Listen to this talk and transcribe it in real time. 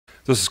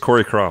This is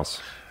Corey Cross.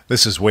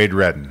 This is Wade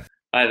Redden.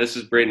 Hi, this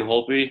is Braden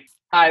Holtby.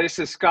 Hi, this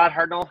is Scott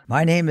Hartnell.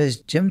 My name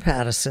is Jim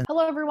Pattison.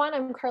 Hello, everyone.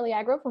 I'm Carly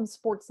Agro from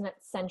Sportsnet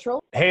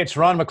Central. Hey, it's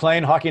Ron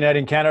McLean, Hockey Night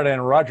in Canada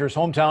and Rogers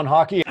Hometown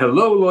Hockey.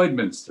 Hello,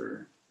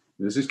 Lloydminster.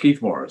 This is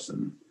Keith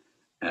Morrison,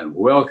 and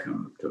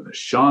welcome to the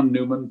Sean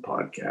Newman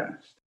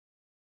Podcast.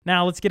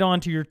 Now let's get on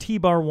to your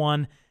T-Bar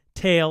 1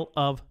 Tale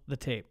of the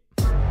Tape.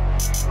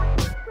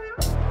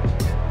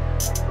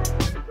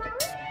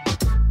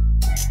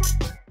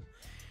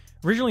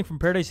 Originally from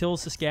Paradise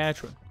Hills,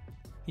 Saskatchewan,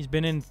 he's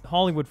been in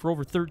Hollywood for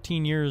over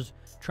 13 years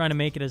trying to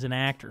make it as an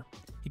actor.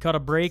 He caught a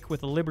break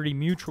with a Liberty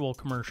Mutual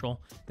commercial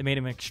that made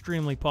him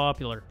extremely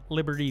popular,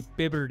 Liberty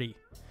Biberty.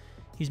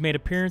 He's made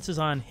appearances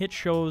on hit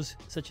shows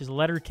such as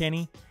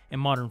Letterkenny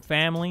and Modern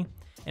Family,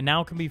 and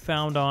now can be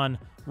found on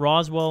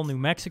Roswell, New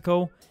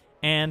Mexico,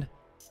 and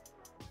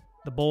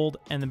The Bold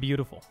and the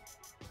Beautiful.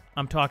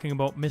 I'm talking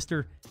about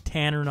Mr.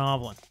 Tanner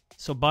Novlan.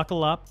 So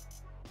buckle up.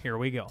 Here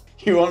we go.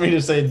 You want me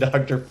to say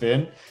Dr.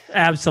 Finn?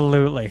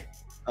 Absolutely.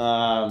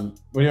 What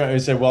do you want me to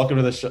say? Welcome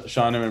to the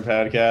Sean Newman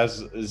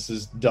Podcast. This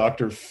is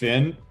Dr.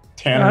 Finn.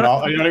 Tanner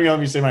Novlan. You don't even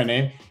want me to say my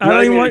name? I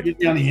don't even want to get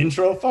me on the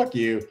intro? Fuck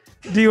you.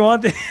 Do you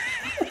want to?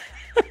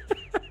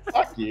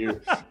 Fuck you.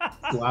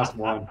 Last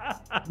one.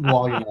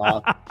 Logging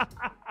off.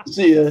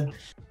 See ya.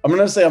 I'm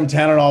going to say I'm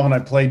Tanner Novlan. I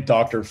play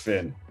Dr.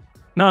 Finn.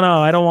 No,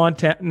 I don't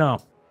want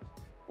no.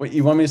 Wait,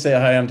 you want me to say,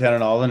 hi, I'm Tanner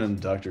Novlan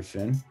and Dr.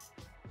 Finn?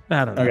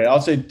 I don't know. Okay, I'll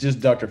say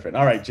just Dr. Finn.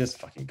 All right, just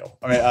fucking go.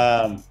 All right,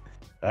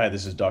 hi,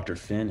 this is Dr.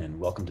 Finn, and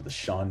welcome to the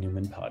Sean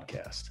Newman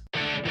Podcast.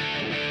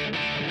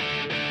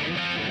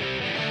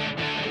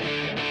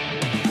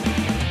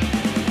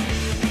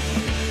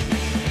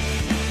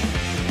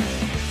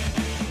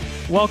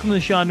 Welcome to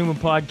the Sean Newman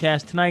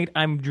Podcast. Tonight,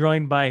 I'm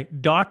joined by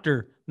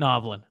Dr.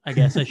 Novlan. I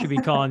guess I should be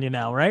calling you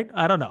now, right?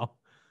 I don't know.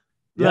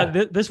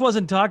 Yeah. This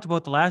wasn't talked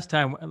about the last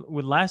time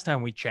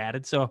we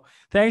chatted, so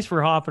thanks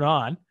for hopping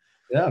on.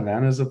 Yeah,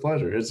 man, it's a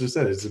pleasure. As I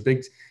said, it's a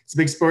big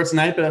sports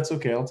night, but that's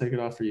okay. I'll take it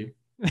off for you.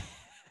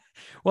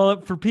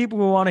 Well, for people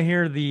who want to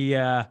hear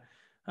the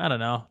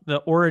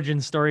the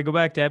origin story, go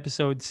back to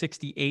episode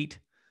 68.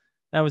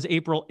 That was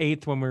April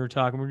 8th when we were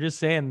talking. We were just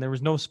saying there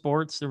was no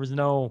sports, there was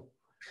no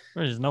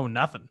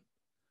nothing.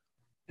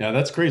 Yeah,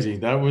 that's crazy.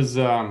 That was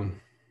that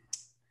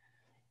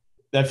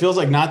feels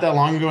like not that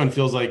long ago, and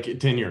feels like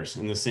 10 years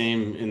in the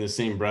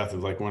same breath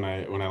of like when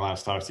I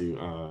last talked to you.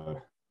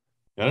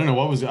 I don't know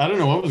what was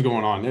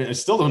going on. I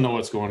still don't know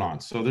what's going on.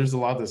 So there's a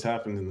lot that's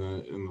happened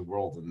in the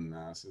world, and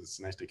so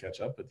it's nice to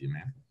catch up with you,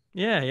 man.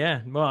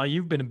 Yeah. Well,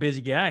 you've been a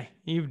busy guy.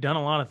 You've done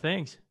a lot of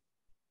things.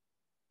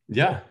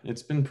 Yeah,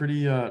 it's been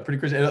pretty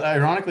crazy.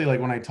 Ironically,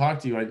 like when I talk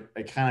to you, I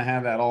kind of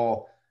have that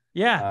all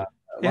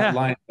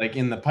line like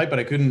in the pipe, but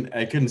I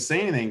couldn't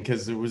say anything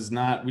because we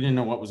didn't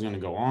know what was going to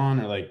go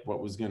on or like what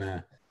was going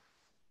to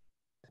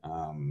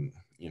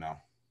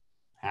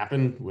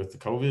happen with the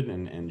COVID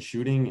and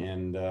shooting.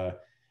 And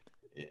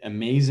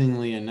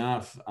amazingly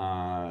enough,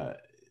 the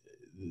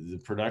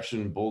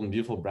production, Bold and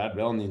Beautiful, Brad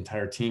Bell and the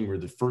entire team were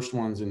the first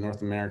ones in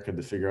North America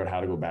to figure out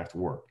how to go back to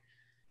work.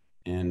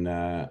 And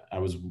I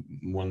was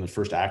one of the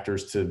first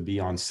actors to be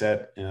on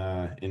set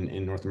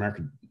in North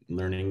America,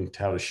 learning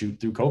how to shoot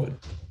through COVID.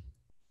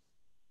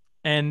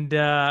 And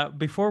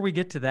before we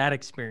get to that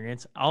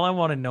experience, all I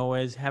want to know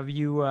is, have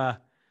you,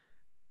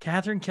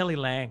 Catherine Kelly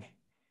Lang?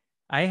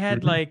 I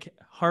had like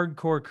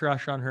hardcore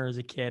crush on her as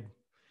a kid.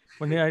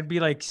 When I'd be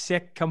like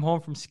sick, come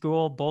home from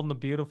school, Bold and the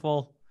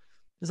Beautiful.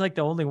 It's like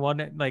the only one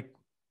that, like,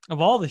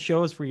 of all the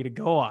shows for you to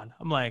go on,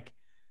 I'm like,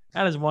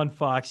 that is one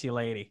foxy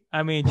lady.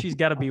 I mean, she's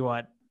got to be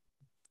what,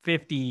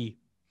 50?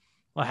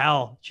 Well,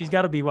 hell, she's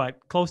got to be what,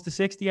 close to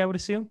 60, I would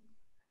assume.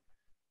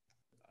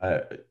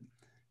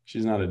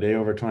 She's not a day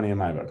over 20 in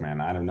my book,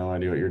 man. I have no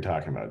idea what you're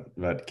talking about.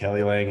 But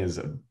Kelly Lang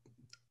is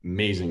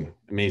amazing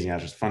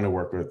actress, fun to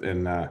work with.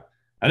 And I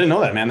didn't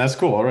know that, man. That's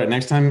cool. All right,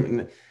 next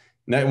time,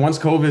 once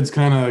COVID's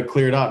kind of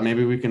cleared up,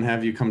 maybe we can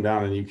have you come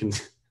down and you can,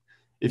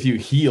 if you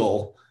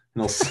heal,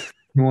 you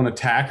won't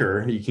attack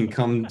her, you can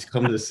come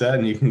to the set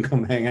and you can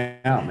come hang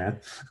out,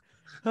 man.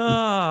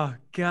 Oh,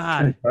 God.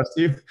 Can I trust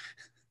you?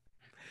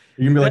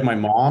 You're going to be like my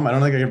mom? I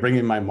don't think I can bring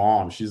in my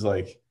mom. She's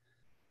like,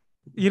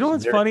 you know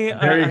what's funny?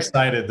 Very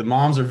excited. The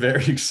moms are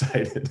very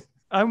excited.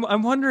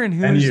 I'm wondering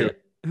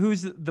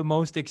who's the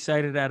most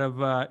excited out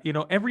of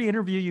every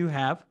interview you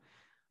have.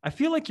 I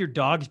feel like your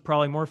dog's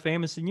probably more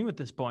famous than you at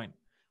this point.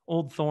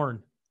 Old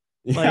Thorn.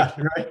 Yeah,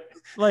 right.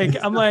 Like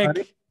I'm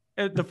like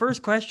the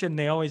first question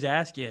they always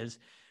ask you is,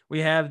 we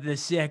have the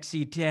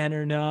sexy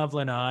Tanner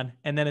Novlan on,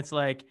 and then it's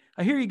like,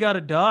 I hear you got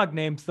a dog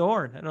named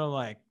Thorn, and I'm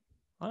like,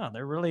 wow,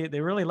 they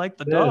really like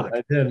the dog.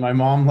 I did. My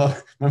mom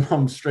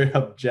straight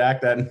up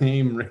jacked that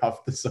name right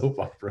off the soap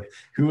opera.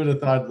 Who would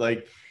have thought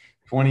like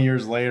 20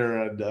 years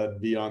later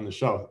I'd be on the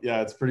show?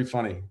 Yeah, it's pretty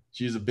funny.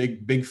 She's a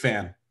big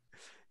fan.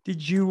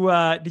 Did you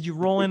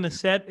roll in the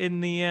set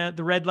in the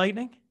Red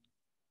Lightning?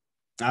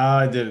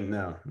 I didn't.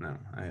 No.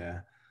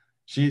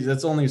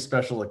 That's only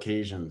special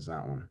occasions,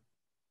 that one.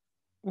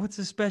 What's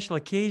a special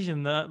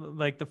occasion?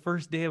 The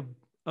first day of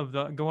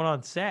the going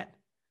on set?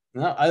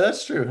 No,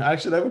 that's true.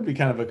 Actually, that would be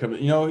kind of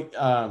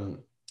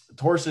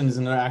Torsten is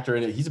an actor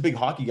in it. He's a big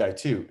hockey guy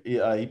too.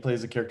 He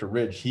plays the character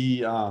Ridge.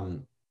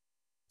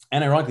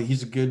 And ironically,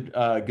 he's a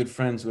good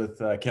friends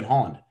with Ken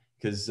Holland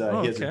because Oh,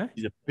 okay.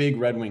 he's a big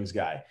Red Wings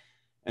guy,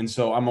 and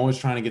so I'm always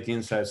trying to get the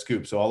inside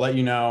scoop. So I'll let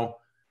you know,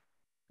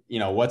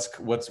 what's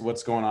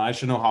going on. I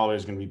should know Holloway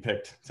is going to be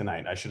picked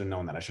tonight. I should have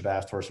known that. I should have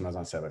asked Torsten when I was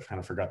on set. I kind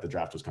of forgot the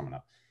draft was coming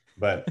up,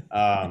 but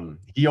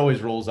he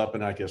always rolls up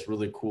in like this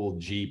really cool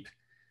Jeep.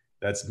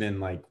 That's been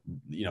like,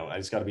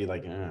 it's got to be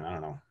like, I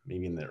don't know,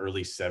 maybe in the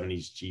early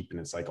 70s Jeep, and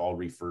it's like all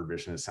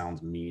refurbished and it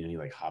sounds mean, and he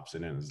like hops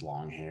in his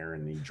long hair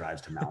and he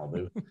drives to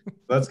Malibu.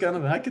 That's kind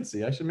of, I could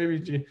see. I should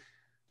maybe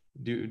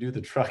do the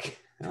truck.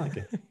 I like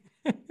it.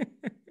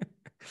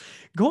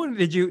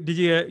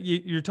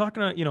 You're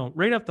talking about,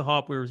 right off the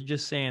hop, we were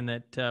just saying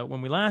that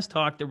when we last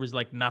talked, there was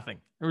like nothing.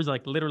 There was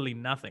like literally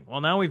nothing.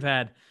 Well, now we've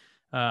had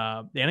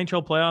the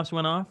NHL playoffs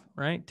went off,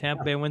 right?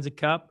 Tampa Bay wins a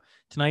cup.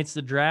 Tonight's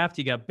the draft.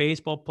 You got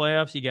baseball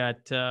playoffs. You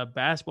got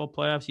basketball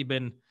playoffs. You've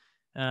been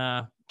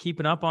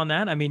keeping up on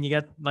that. I mean, you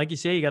got, like you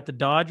say, you got the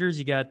Dodgers.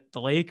 You got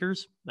the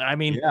Lakers. I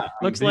mean,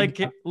 looks like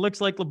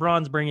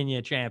LeBron's bringing you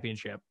a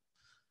championship.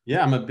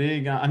 Yeah,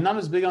 I'm not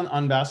as big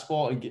on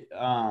basketball.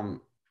 I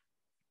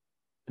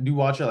do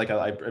watch it. Like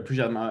I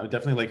appreciate. I'm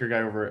definitely a Laker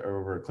guy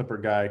over a Clipper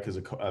guy because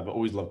I've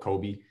always loved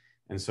Kobe,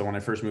 and so when I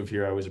first moved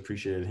here, I always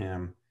appreciated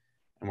him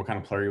and what kind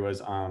of player he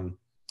was.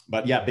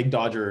 But yeah, big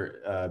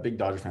Dodger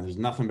fan. There's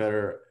nothing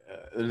better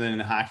than in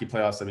the hockey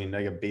playoffs. I mean,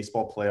 like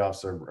baseball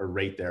playoffs are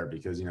right there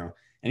because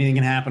anything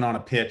can happen on a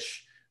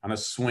pitch, on a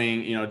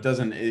swing.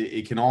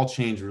 It can all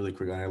change really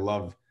quickly. And I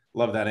love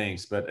that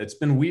angst. But it's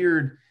been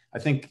weird. I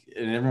think,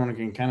 and everyone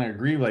can kind of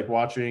agree, like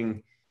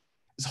watching.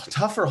 It's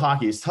tough for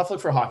hockey. It's tough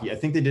for hockey. I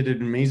think they did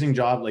an amazing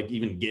job, like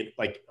even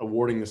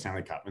awarding the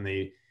Stanley Cup, and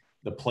the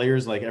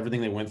players, like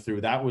everything they went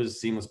through, that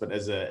was seamless. But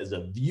as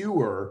a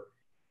viewer,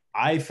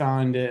 I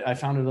found it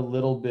a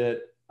little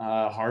bit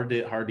hard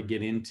to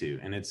get into,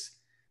 and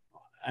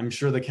I'm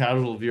sure the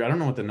casual viewer, I don't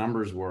know what the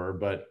numbers were,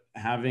 but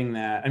having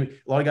that, I mean,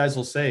 a lot of guys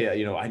will say,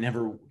 I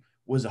never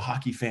was a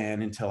hockey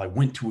fan until I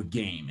went to a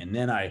game, and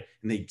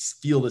they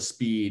feel the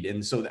speed,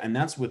 and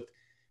that's what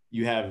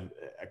you have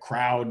a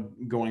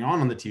crowd going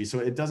on the TV, so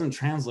it doesn't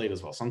translate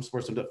as well. Some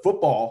sports don't.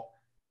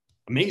 Football,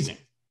 amazing.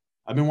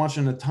 I've been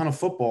watching a ton of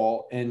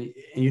football, and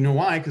you know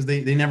why? Because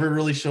they never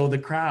really show the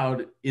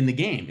crowd in the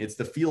game. It's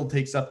the field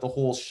takes up the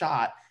whole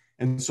shot,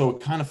 and so it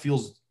kind of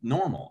feels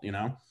normal,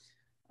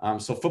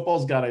 So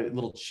football's got a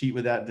little cheat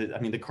with that. I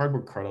mean, the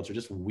cardboard cutouts are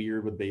just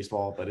weird with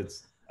baseball, but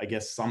it's, I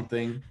guess,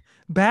 something.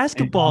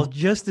 Basketball's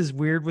just as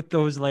weird with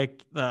those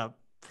like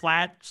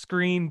flat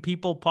screen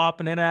people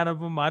popping in out of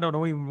them. I don't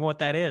know even what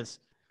that is.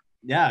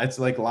 Yeah, it's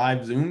like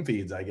live Zoom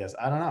feeds, I guess.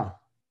 I don't know.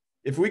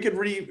 If we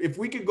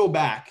could go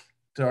back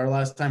to our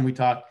last time we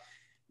talked,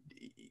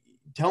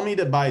 tell me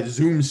to buy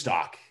Zoom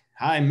stock.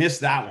 I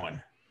missed that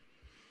one.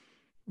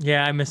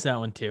 Yeah, I missed that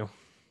one too.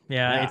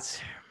 Yeah.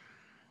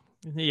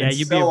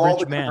 You'd be a all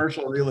rich the man.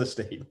 Commercial real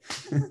estate.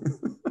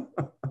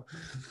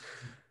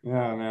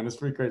 Yeah, man, it's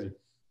pretty crazy.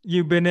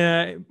 You've been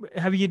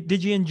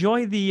did you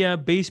enjoy the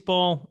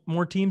baseball,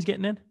 more teams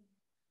getting in?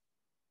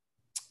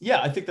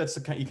 Yeah, I think that's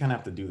you kind of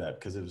have to do that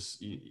because it was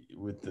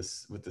with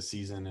the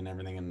season and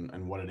everything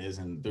and what it is,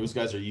 and those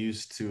guys are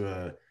used to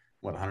a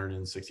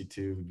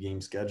 162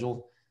 game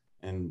schedule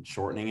and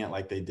shortening it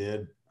like they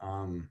did.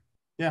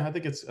 Yeah, I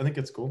think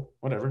it's cool.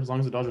 Whatever, as long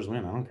as the Dodgers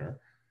win, I don't care.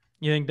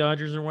 You think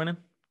Dodgers are winning?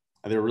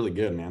 They're really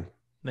good, man.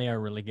 They are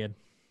really good.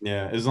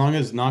 Yeah, as long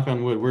as, knock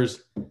on wood,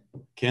 where's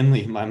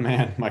Kenley, my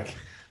man?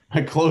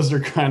 My closer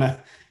kind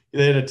of,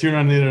 they had a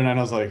 2-run lead, and I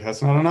was like,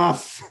 that's not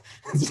enough.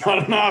 It's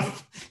not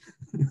enough.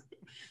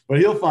 But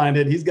he'll find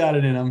it. He's got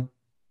it in him.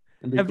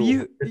 Have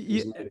cool.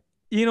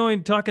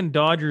 In talking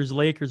Dodgers,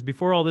 Lakers,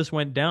 before all this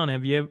went down,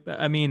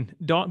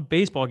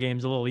 baseball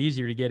game's a little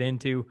easier to get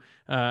into.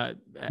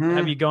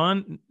 Have you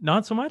gone?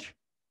 Not so much?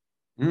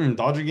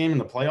 Dodger game in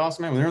the playoffs,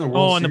 man. When they're in the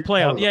World Series. In the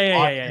playoffs.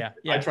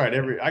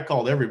 Yeah. I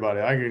called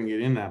everybody. I couldn't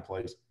get in that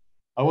place.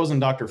 I wasn't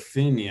Dr.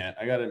 Finn yet.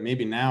 I got it.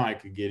 Maybe now I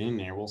could get in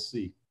there. We'll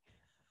see.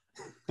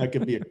 That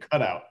could be a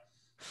cutout.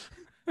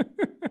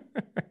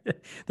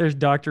 There's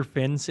Dr.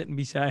 Finn sitting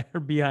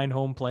behind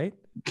home plate.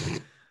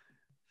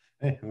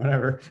 Hey,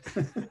 whatever.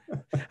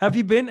 Have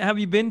you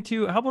been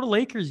to, how about a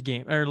Lakers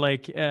game? Or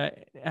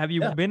have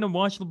you been to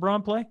watch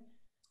LeBron play?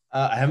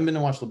 I haven't been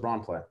to watch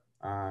LeBron play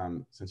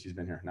since he's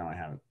been here. No, I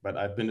haven't. But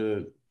I've been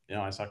to,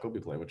 I saw Kobe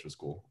play, which was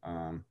cool.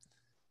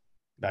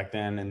 Back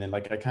then, and then I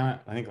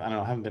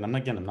haven't been. I'm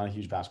not a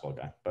huge basketball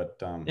guy, but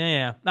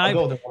yeah. I'll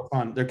go. They're more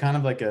fun. They're kind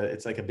of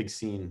it's like a big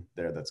scene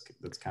there. That's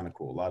kind of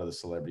cool. A lot of the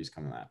celebrities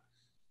come in that.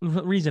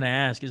 The reason I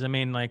ask is,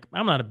 I'm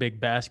not a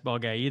big basketball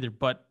guy either,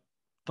 but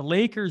the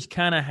Lakers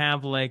kind of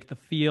have the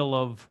feel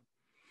of,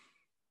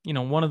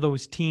 one of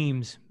those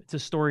teams. It's a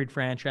storied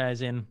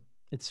franchise in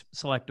its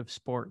selective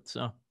sport,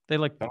 so they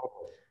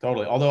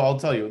totally. Although I'll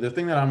tell you, the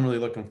thing that I'm really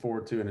looking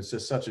forward to, and it's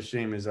just such a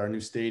shame, is our new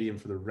stadium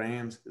for the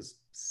Rams is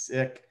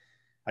sick.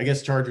 I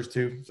guess Chargers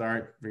too.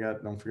 Sorry,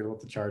 don't forget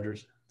about the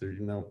Chargers. They're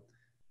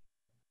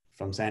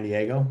from San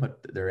Diego, but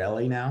they're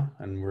LA now,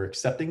 and we're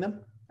accepting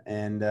them.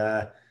 And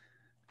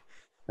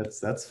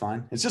that's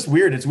fine. It's just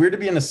weird. It's weird to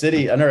be in a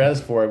city. I never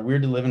asked for it.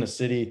 Weird to live in a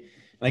city.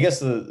 And I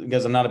guess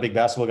because I'm not a big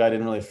basketball guy, it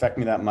didn't really affect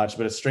me that much.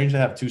 But it's strange to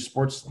have two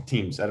sports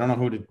teams. I don't know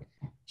who you're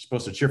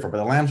supposed to cheer for, but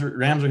the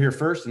Rams are here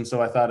first, and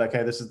so I thought,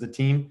 okay, this is the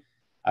team.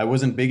 I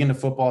wasn't big into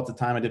football at the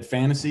time. I did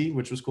fantasy,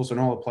 which was cool, so I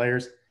know all the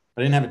players.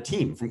 But I didn't have a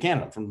team from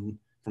Canada, from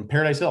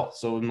Paradise Hill.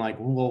 So I'm like,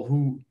 well,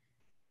 who?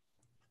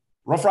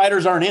 Rough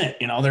Riders aren't in it,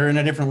 they're in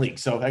a different league.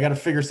 So I got to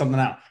figure something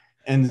out.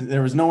 And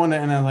there was no one,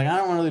 and I'm like, I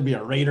don't want to really be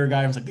a Raider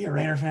guy. I was like, be a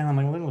Raider fan. I'm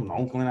like, I live in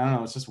Oakland. I don't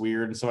know. It's just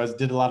weird. And so I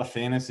did a lot of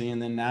fantasy,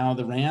 and then now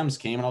the Rams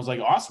came, and I was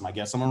like, awesome. I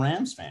guess I'm a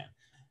Rams fan.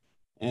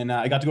 And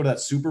I got to go to that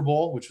Super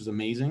Bowl, which was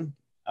amazing.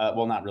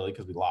 Well, not really,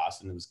 because we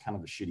lost, and it was kind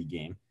of a shitty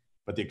game.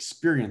 But the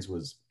experience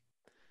was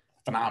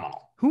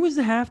phenomenal. Who was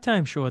the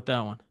halftime show at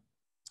that one?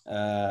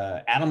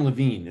 Adam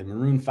Levine in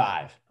Maroon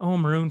 5. Oh,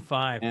 Maroon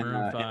 5. And,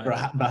 Maroon 5.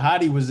 And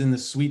Bahati was in the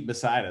suite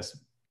beside us.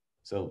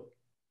 So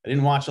I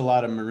didn't watch a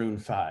lot of Maroon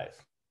 5.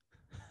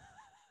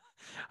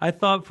 I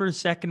thought for a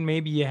second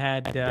maybe you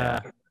had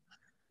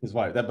his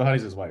wife. That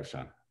Bahati's his wife,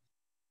 Sean.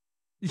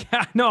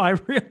 Yeah, no, I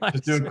realized.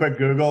 Just do a quick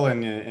Google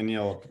and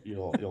you'll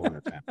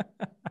understand.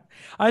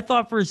 I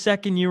thought for a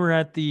second you were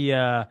at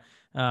the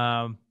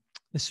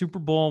Super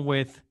Bowl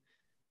with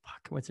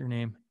what's her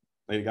name?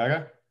 Lady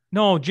Gaga?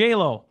 No,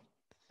 J-Lo.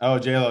 Oh,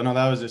 J-Lo. No,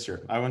 that was this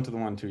year. I went to the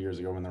one 2 years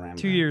ago when the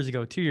Rams. 2 years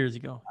ago.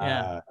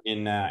 Yeah.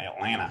 In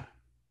Atlanta.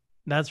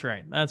 That's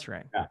right.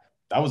 Yeah,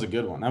 that was a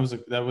good one. That was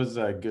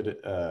a good.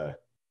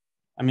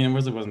 I mean, it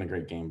wasn't a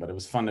great game, but it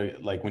was fun to,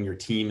 like, when your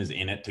team is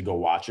in it, to go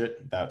watch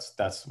it. That's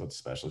what's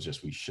special. It's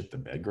just we shit the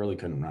bed. Gurley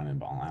couldn't run in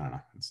ball. I don't know.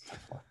 It's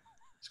tough.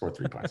 Scored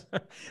 3 points.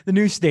 The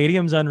new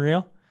stadium's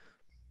unreal.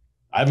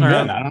 I haven't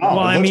been. I don't know.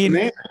 Well,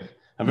 amazing.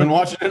 I've been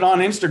watching it on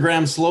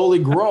Instagram slowly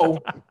grow,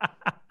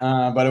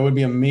 but it would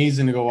be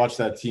amazing to go watch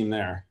that team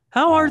there.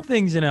 How are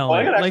things in LA? Well,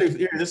 I got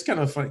actually. This is kind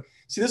of funny.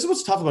 See, this is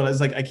what's tough about it. Is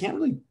like I can't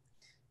really.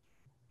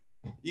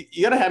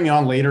 You got to have me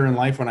on later in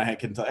life when I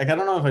can. I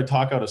don't know if I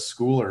talk out of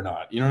school or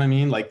not. You know what I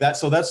mean? Like that.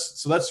 So that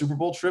Super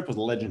Bowl trip was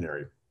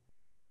legendary.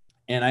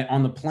 And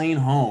on the plane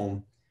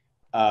home,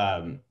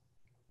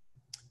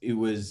 it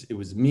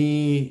was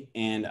me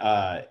and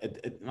I'm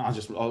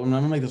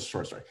gonna make this a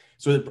short story.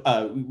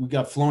 So we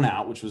got flown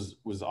out, which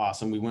was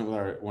awesome. We went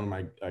with one of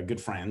my good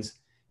friends,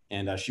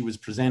 and she was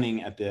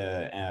presenting at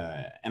the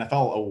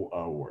NFL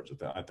awards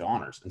at the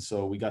honors. And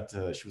so she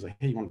was like,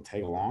 hey, you want to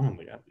tag along? I'm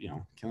like,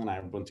 Kelly and I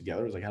went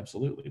together. I was like,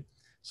 absolutely.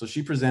 So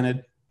she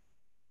presented,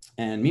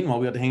 and meanwhile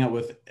we got to hang out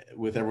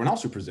with everyone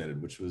else who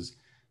presented, which was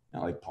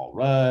like Paul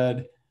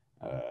Rudd,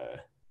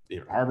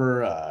 David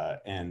Harbour,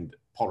 and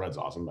Paul Rudd's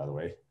awesome, by the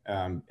way.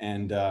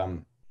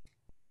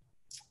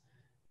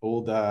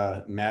 Old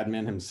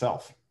Madman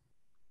himself.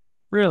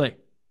 Really?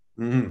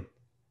 Mm-hmm.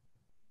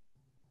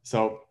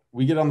 So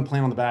we get on the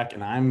plane on the back,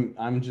 and I'm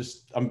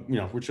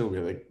we're chilling. We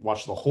like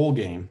watch the whole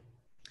game,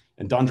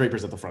 and Don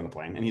Draper's at the front of the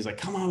plane, and he's like,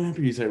 "Come on, man!"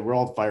 He said, "We're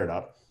all fired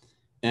up,"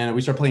 and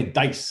we start playing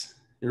dice.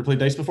 You ever played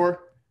dice before?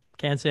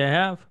 Can't say I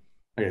have.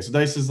 Okay, so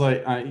dice is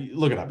like,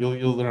 look it up. You'll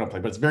learn how to play,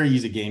 but it's a very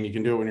easy game. You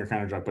can do it when you're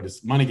kind of drunk, but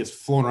money gets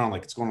flown around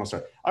like it's going on.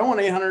 Start. I won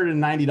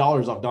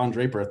 $890 off Don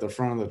Draper at the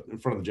front of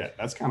the jet.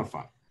 That's kind of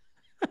fun.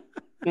 You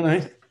know what I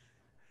mean?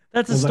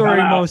 That's a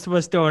story most of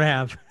us don't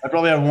have. I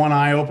probably had one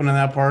eye open in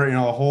that part.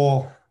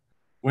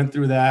 Went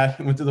through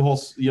the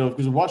whole,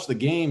 because we watched the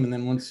game, and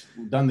then once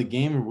we're done the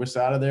game, we whisked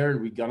out of there.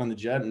 We got on the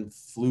jet and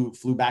flew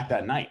back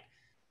that night.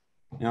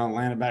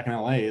 Landed back in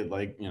LA at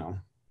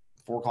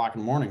 4:00 in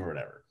the morning or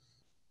whatever.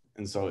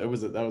 And so that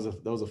was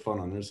a fun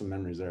one. There's some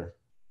memories there.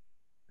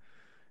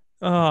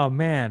 Oh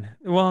man.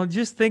 Well,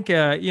 just think,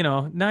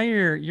 now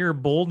you're a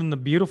Bold and the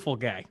Beautiful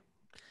guy.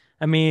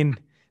 I mean,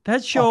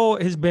 that show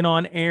has been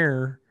on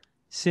air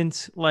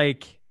since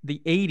like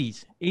the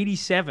 80s,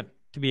 87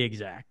 to be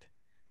exact.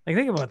 Like,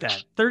 think about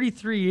that.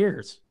 33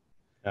 years.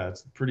 Yeah,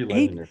 it's pretty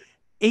legendary.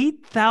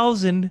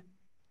 8,000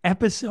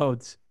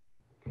 episodes.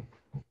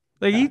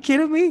 Like, are you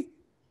kidding me?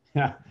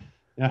 Yeah,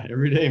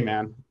 every day,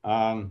 man.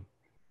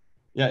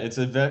 Yeah, it's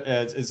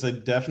a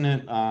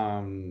definite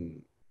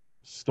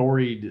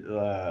storied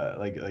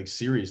like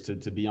series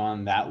to be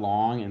on that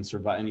long and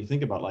survive. And you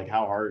think about like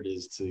how hard it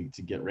is to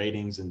get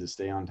ratings and to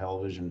stay on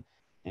television.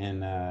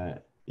 And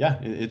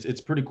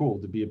it's pretty cool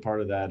to be a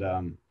part of that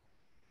a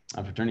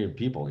fraternity of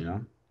people,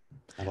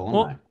 at alumni.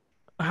 Well,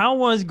 how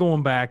was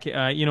going back?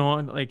 My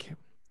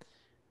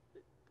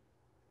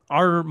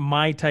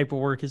type of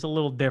work is a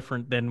little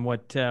different than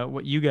what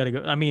you got to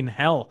go. I mean,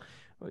 hell,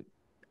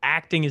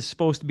 acting is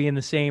supposed to be in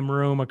the same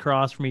room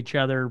across from each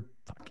other.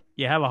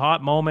 You have a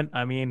hot moment.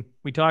 I mean,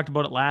 we talked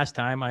about it last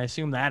time. I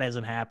assume that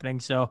isn't happening.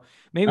 So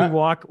maybe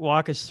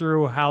walk us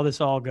through how this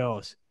all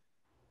goes.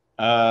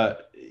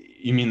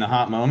 You mean the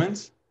hot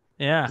moments?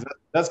 Yeah.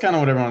 That's kind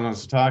of what everyone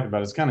wants to talk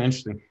about. It's kind of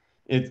interesting.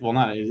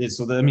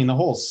 The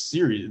whole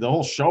series, the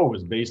whole show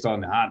was based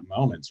on the hot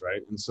moments,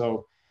 right? And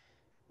so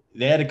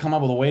they had to come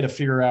up with a way to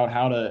figure out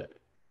how to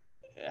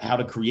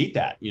create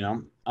that,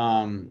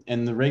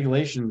 And the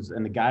regulations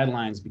and the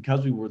guidelines,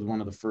 because we were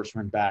one of the first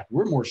went back,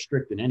 we're more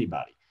strict than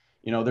anybody.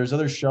 You know, there's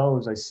other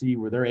shows I see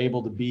where they're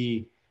able to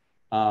be,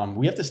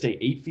 we have to stay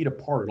 8 feet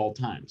apart at all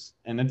times.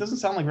 And it doesn't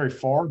sound like very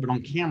far, but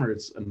on camera,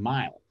 it's a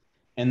mile.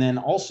 And then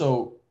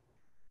also,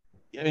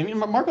 I mean,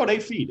 mark out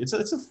 8 feet. It's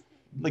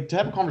like to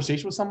have a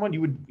conversation with someone,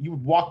 you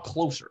would walk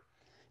closer.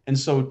 And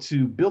so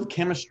to build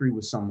chemistry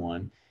with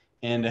someone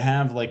and to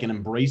have like an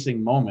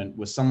embracing moment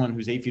with someone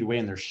who's 8 feet away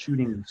and they're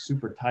shooting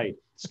super tight,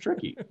 it's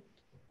tricky.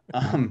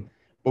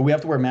 But we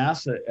have to wear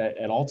masks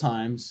at all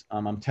times.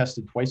 I'm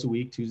tested twice a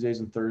week, Tuesdays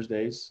and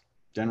Thursdays,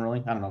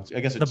 generally. I don't know. I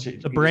guess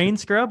the brain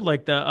scrub,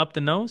 like the up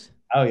the nose.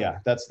 Oh yeah,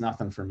 that's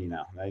nothing for me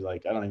now. I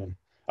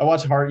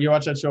watch you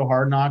watch that show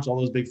Hard Knocks, all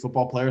those big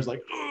football players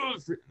like,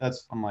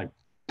 I'm like,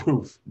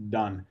 poof,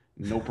 done.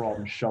 No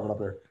problem. Shove it up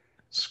there.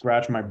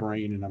 Scratch my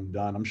brain and I'm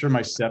done. I'm sure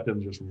my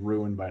septum's just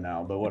ruined by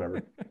now, but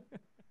whatever.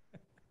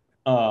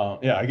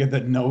 Yeah, I get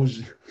that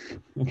nose.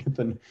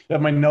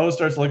 If my nose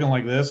starts looking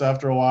like this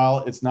after a while,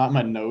 it's not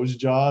my nose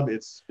job.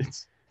 It's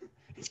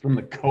from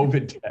the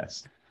COVID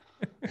test.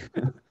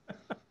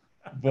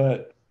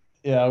 But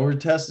yeah, we're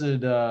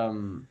tested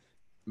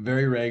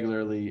very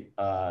regularly.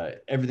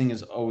 Everything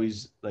is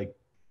always like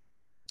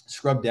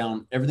scrubbed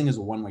down. Everything is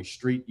a one-way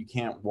street. You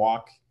can't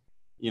walk,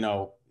 you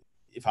know,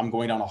 if I'm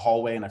going down a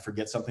hallway and I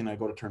forget something, I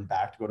go to turn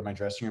back to go to my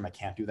dressing room. I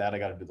can't do that. I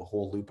got to do the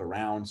whole loop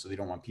around. So they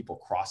don't want people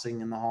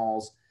crossing in the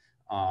halls.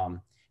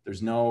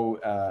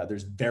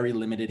 There's very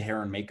limited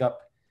hair and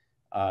makeup.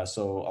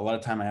 So a lot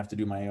of time I have to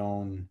do my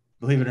own,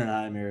 believe it or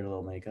not, I married a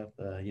little makeup.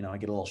 You know, I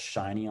get a little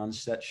shiny on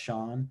set,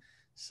 Sean.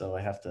 So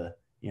I have to,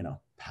 you know,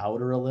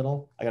 powder a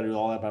little. I got to do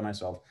all that by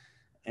myself.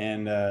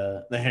 And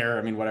the hair,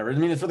 I mean, whatever. I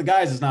mean, for the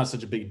guys, it's not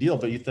such a big deal,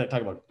 but you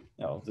talk about,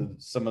 you know,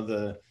 some of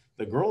the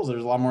girls,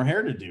 there's a lot more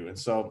hair to do. And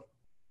so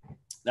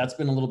that's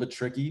been a little bit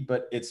tricky,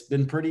 but it's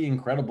been pretty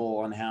incredible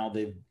on how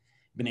they've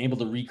been able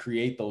to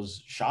recreate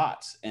those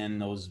shots and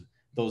those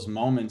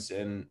moments.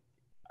 And,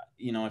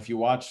 you know, if you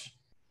watch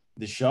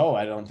the show,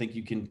 I don't think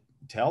you can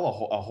tell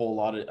a whole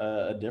lot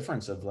of a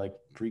difference of like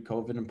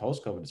pre-COVID and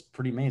post-COVID. It's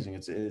pretty amazing.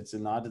 It's a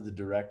nod to the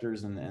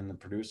directors and the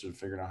producers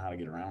figuring out how to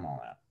get around all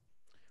that.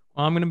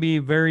 Well, I'm going to be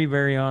very,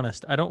 very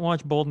honest. I don't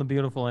watch Bold and the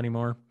Beautiful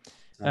anymore,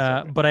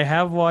 Okay. but I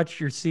have watched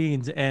your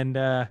scenes, and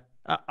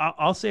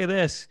I'll say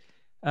this.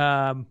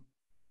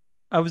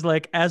 I was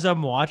like, as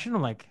I'm watching,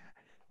 I'm like,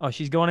 oh,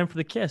 she's going in for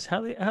the kiss.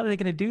 How are they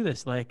going to do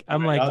this? Like,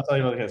 I'm like, I'll tell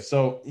you about the kiss.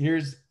 So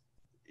here's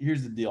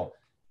the deal.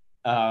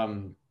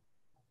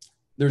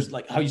 There's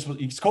like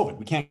it's COVID.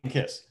 We can't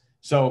kiss.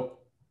 So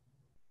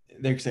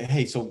they say,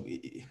 hey, so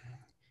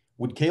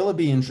would Kayla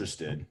be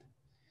interested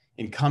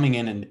in coming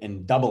in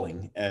and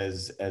doubling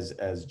as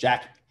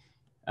Jackie?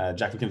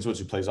 Jackie McKinnon,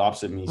 who plays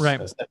opposite me. Right.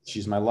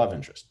 She's my love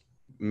interest.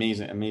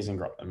 Amazing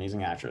girl,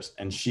 amazing actress.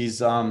 And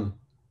she's, I'm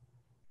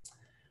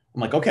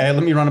like, okay,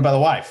 let me run it by the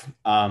wife,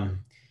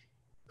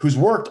 who's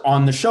worked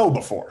on the show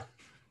before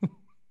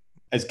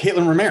as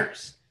Caitlin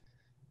Ramirez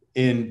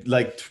in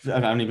like,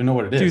 I don't even know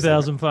what it is.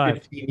 2005.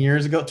 Like 15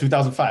 years ago,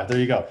 2005. There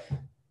you go.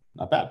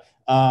 Not bad.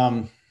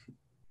 And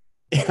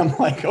I'm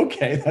like,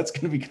 okay, that's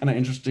going to be kind of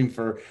interesting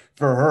for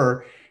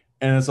her.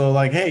 And so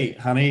like, hey,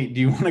 honey,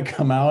 do you want to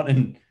come out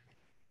and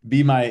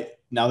be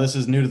now this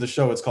is new to the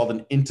show. It's called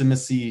an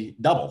intimacy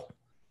double.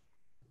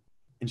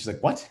 And she's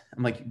like, what?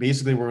 I'm like,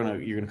 basically you're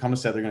going to come to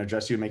set. They're going to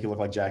dress you and make you look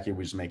like Jackie.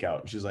 We just make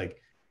out. And she's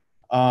like,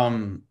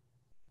 okay.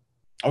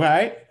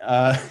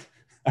 I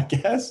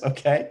guess.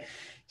 Okay.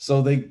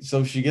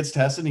 So she gets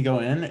tested and you go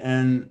in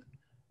and,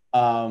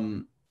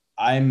 I'm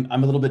a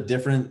little bit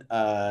different,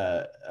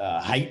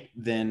 height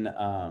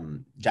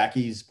than,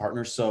 Jackie's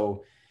partner.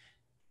 So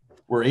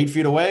we're 8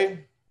 feet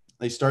away.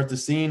 They start the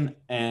scene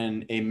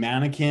and a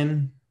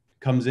mannequin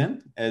comes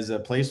in as a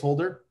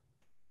placeholder.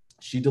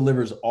 She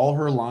delivers all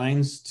her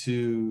lines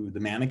to the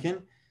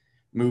mannequin,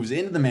 moves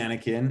into the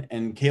mannequin,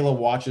 and Kayla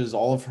watches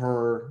all of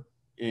her,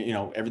 you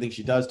know, everything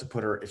she does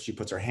if she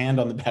puts her hand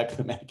on the back of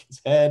the mannequin's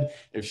head,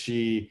 if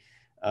she,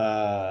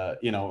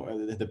 you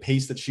know, the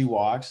pace that she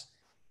walks,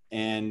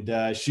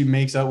 and she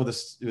makes out with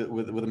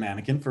a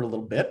mannequin for a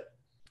little bit.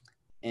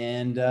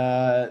 And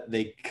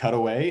they cut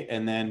away,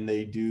 and then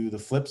they do the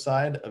flip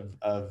side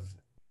of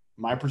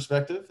my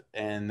perspective,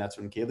 and that's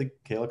when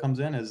Kayla comes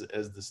in as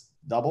this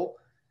double.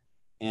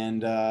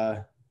 And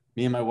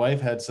me and my wife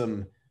had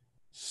some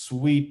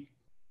sweet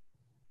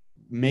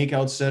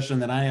makeout session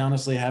that I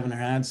honestly haven't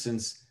had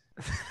since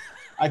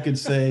I could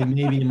say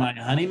maybe my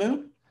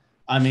honeymoon.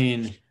 I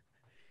mean,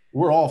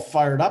 we're all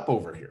fired up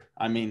over here.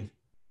 I mean,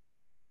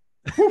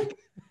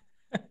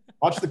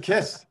 watch the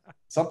kiss,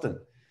 something.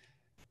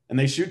 And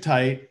they shoot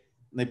tight,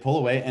 they pull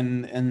away,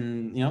 and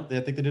you know,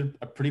 I think they did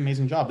a pretty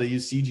amazing job. They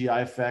use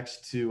CGI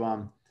effects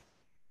to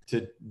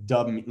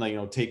dub me, like, you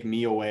know, take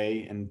me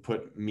away and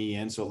put me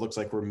in, so it looks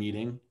like we're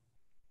meeting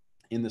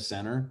in the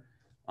center.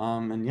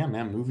 And yeah,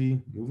 man,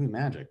 movie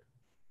magic.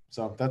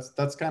 So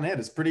that's kind of it.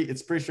 It's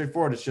pretty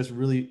straightforward. It's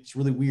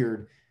really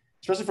weird,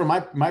 especially from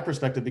my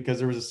perspective, because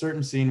there was a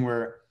certain scene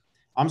where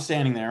I'm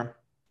standing there,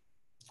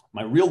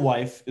 my real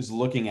wife is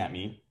looking at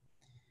me,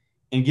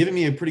 and giving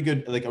me a pretty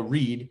good, like a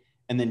read.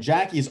 And then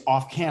Jackie is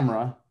off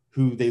camera,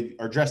 who they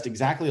are dressed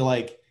exactly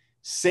like,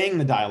 saying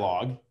the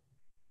dialogue.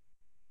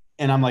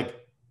 And I'm like,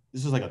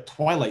 this is like a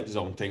Twilight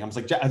Zone thing. I was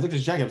like, I looked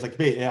at Jackie. I was like,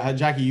 hey,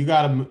 Jackie, you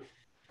gotta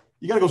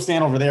go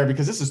stand over there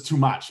because this is too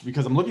much.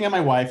 Because I'm looking at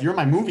my wife, you're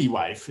my movie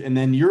wife, and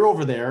then you're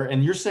over there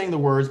and you're saying the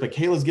words, but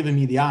Kayla's giving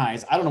me the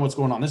eyes. I don't know what's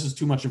going on. This is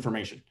too much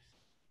information.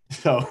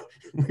 So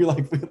we're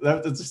like,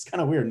 that's just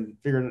kind of weird,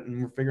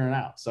 and we're figuring it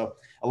out. So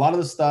a lot of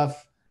the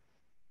stuff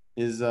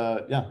is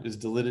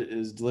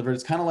delivered.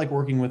 It's kind of like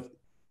working with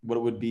what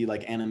it would be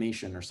like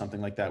animation or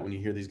something like that. When you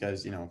hear these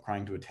guys,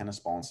 crying to a tennis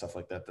ball and stuff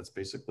like that, that's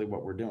basically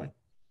what we're doing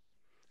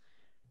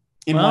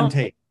in one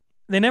take.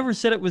 They never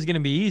said it was going to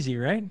be easy,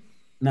 right?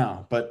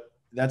 No, but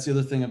that's the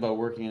other thing about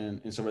working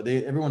in somewhere.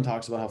 Everyone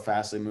talks about how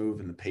fast they move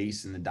and the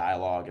pace and the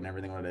dialogue and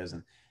everything what it is.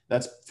 And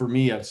that's, for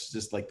me, it's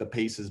just like the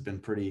pace has been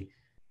pretty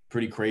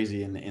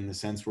crazy in the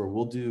sense where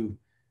we'll do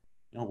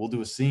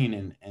a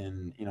scene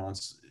and on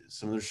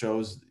some of their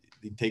shows,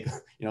 they take,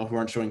 who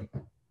aren't showing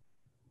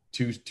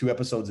two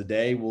episodes a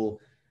day,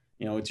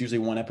 it's usually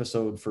one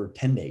episode for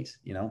 10 days,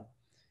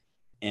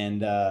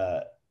 and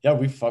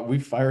we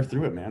fire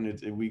through it, man.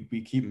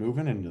 We keep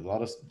moving, and a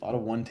lot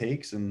of one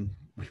takes, and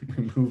we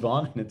move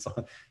on, and it's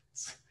on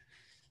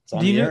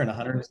the air in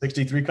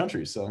 163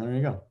 countries. So there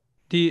you go.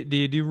 Do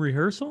you do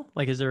rehearsal?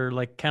 Like, is there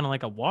like kind of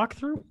like a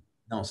walkthrough?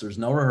 No, so there's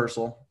no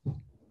rehearsal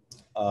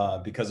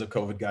because of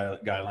COVID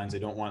guidelines. They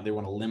want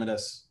to limit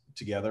us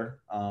together.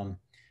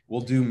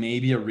 We'll do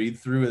maybe a read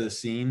through of the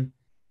scene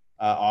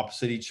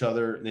opposite each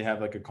other. They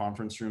have like a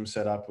conference room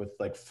set up with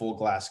like full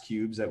glass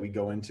cubes that we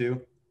go into.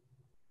 And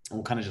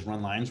we'll kind of just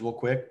run lines real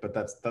quick, but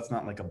that's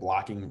not like a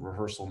blocking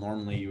rehearsal.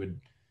 Normally you would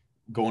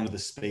go into the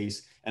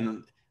space,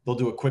 and they'll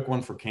do a quick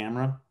one for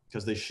camera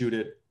because they shoot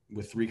it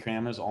with 3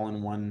 cameras all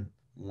in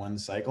one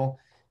cycle.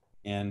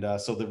 And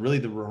so the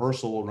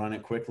rehearsal will run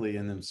it quickly,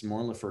 and then it's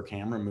more for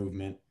camera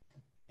movement.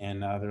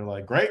 And they're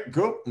like, great,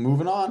 go,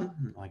 moving on.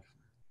 I'm like,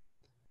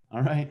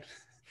 all right.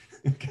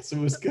 I guess it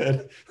was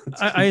good.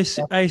 I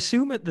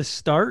assume at the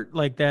start,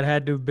 like, that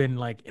had to have been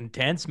like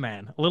intense,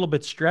 man. A little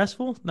bit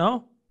stressful,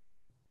 no?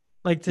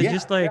 Like to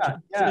just like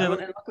and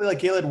luckily, like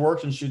Kayla had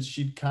worked, and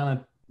she'd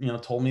kind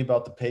of told me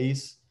about the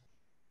pace.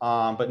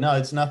 But no,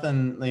 it's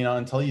nothing.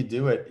 Until you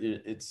do it,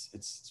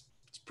 it's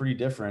pretty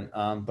different.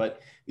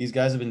 But these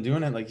guys have been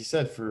doing it, like you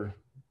said, for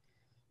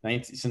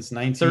since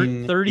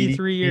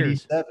 33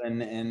 years.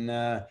 And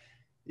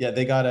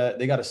they got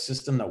a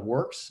system that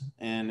works,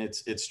 and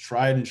it's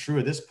tried and true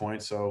at this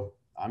point. So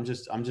I'm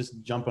just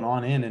jumping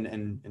on in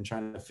and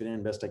trying to fit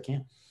in best I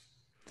can.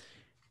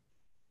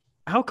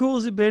 How cool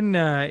has it been?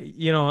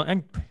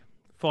 And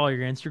follow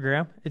your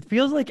Instagram. It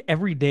feels like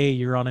every day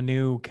you're on a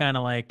new kind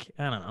of like,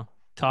 I don't know,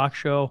 talk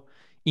show,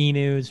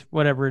 e-news,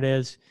 whatever it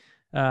is.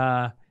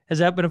 Has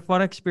that been a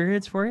fun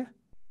experience for you?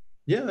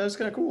 Yeah, that's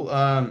kind of cool.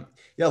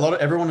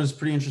 Everyone is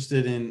pretty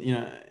interested in,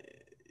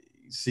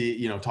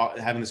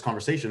 having this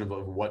conversation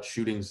about what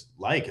shooting's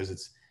like, because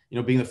it's,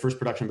 being the first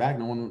production back,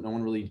 no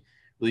one really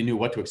knew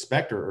what to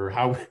expect or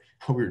how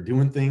we were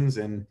doing things.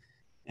 And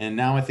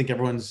now I think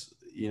everyone's,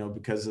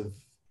 because of,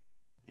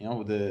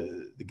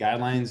 the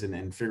guidelines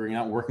and figuring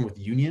out, working with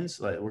unions,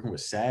 like working with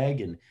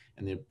SAG and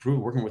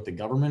working with the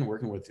government,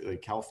 working with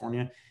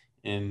California,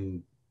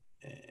 and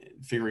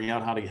figuring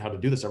out how to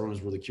do this. Everyone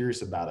was really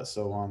curious about it.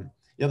 So,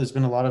 there's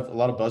been a lot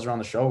of buzz around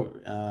the show,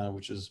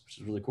 which is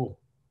really cool.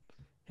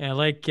 Yeah,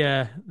 like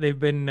they've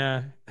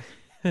been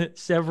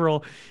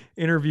several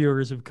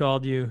interviewers have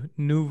called you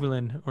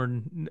Novlan,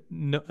 or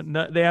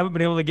they haven't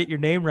been able to get your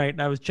name right.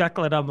 And I was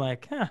chuckling. I'm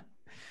like,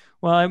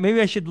 well, maybe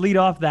I should lead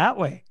off that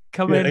way.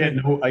 I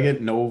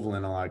get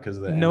Novlan a lot because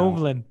of the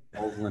Novlan,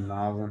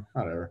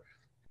 whatever.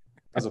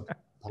 As a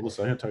publicist,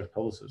 I had to talk to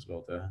publicists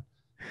about that.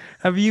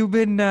 Have you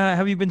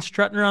been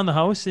strutting around the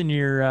house in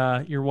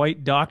your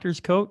white doctor's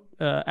coat,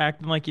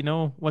 acting like you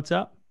know what's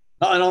up?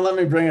 No, don't let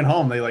me bring it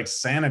home. They like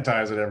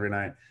sanitize it every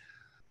night.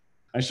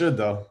 I should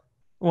though.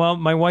 Well,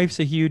 my wife's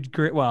a huge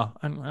I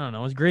don't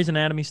know. Is Grey's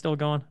Anatomy still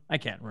going? I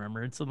can't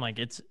remember. It's like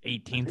its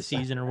 18th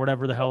season or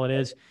whatever the hell it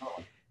is.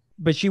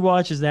 But she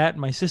watches that,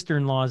 and my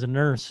sister-in-law is a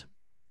nurse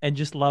and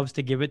just loves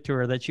to give it to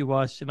her that she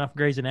watched enough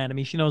Grey's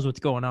Anatomy. She knows what's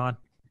going on,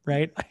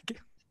 right?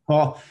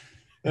 Well,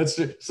 that's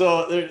true.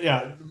 So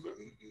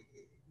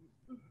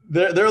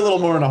they're a little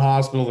more in a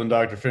hospital than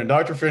Dr. Finn.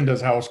 Dr. Finn does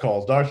house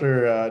calls.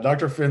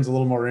 Dr. Finn's a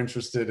little more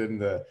interested in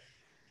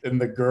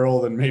the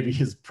girl than maybe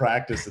his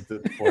practice at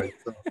this point.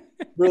 So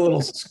we're a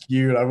little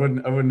skewed. I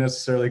wouldn't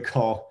necessarily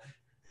call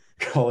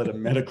it a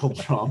medical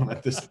drama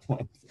at this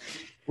point.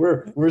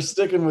 We're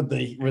sticking with the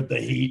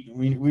heat.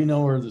 We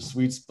know where the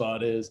sweet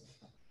spot is.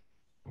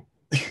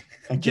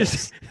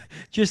 Just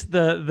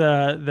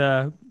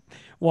the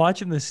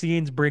watching the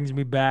scenes brings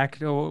me back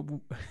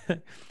to,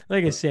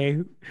 like I say,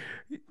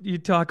 you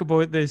talk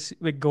about this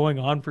like going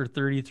on for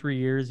 33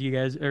 years. You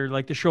guys are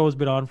like, the show has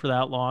been on for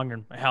that long,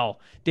 and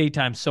hell,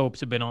 daytime soaps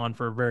have been on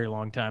for a very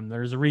long time.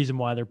 There's a reason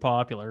why they're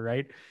popular,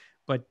 right?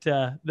 But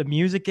the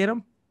music in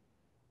them,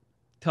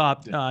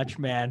 top notch,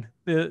 man.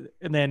 And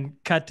then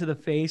cut to the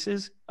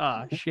faces.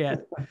 Oh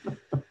shit.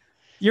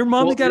 Your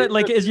mom's got it.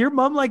 Like, is your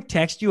mom like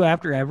text you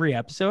after every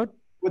episode?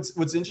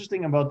 What's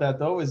interesting about that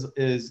though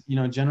is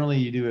generally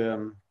you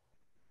do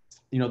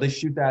they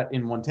shoot that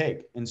in one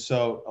take, and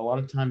so a lot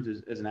of times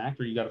as an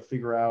actor you got to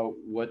figure out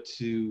what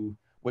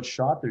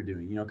shot they're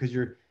doing, because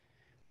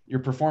your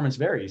performance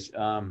varies.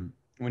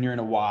 When you're in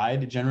a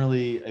wide,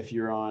 generally if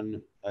you're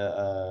on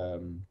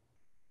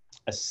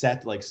a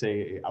set, like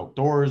say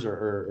outdoors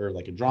or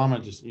like a drama,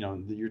 just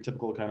your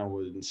typical kind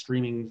of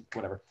streaming,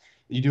 whatever,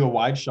 you do a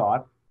wide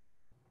shot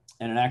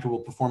and an actor will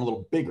perform a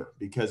little bigger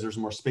because there's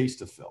more space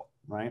to fill,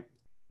 right?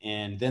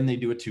 And then they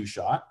do a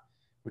 2-shot,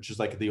 which is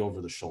like the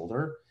over the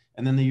shoulder,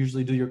 and then they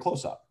usually do your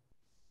close-up,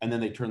 and then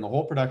they turn the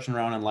whole production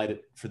around and light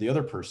it for the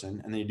other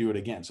person, and then you do it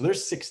again. So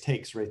there's 6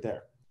 takes right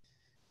there.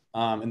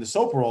 In the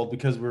soap world,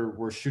 because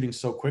we're shooting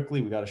so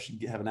quickly, we got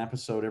to have an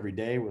episode every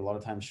day. We're a lot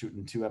of times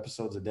shooting 2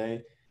 episodes a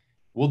day.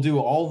 We'll do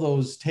all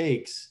those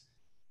takes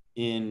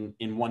in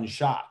one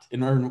shot,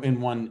 in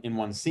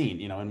one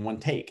scene, in one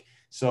take.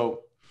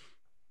 So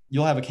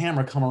you'll have a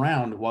camera come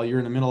around while you're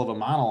in the middle of a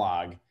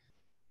monologue,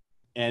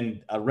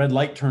 and a red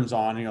light turns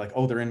on, and you're like,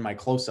 oh, they're in my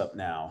close-up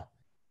now.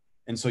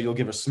 And so you'll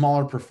give a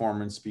smaller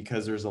performance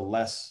because there's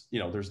less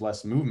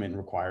movement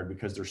required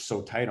because they're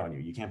so tight on you.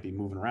 You can't be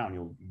moving around.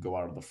 You'll go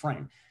out of the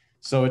frame.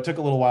 So it took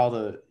a little while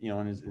to,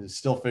 and is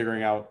still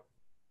figuring out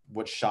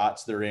what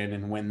shots they're in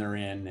and when they're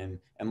in.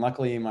 And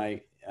luckily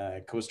my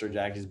co-star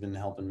Jackie's been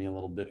helping me a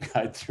little bit,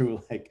 guide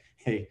through, like,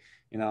 hey,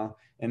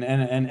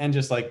 and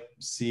just like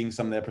seeing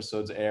some of the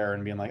episodes air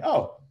and being like,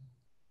 oh,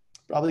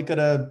 probably could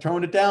have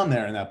toned it down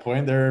there in that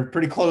point. They're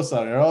pretty close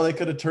on it. Oh, they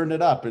could have turned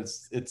it up.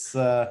 It's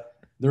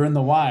they're in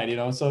the wide,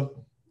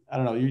 so I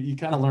don't know. You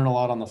kind of learn a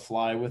lot on the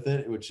fly with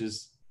it, which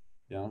is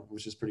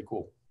pretty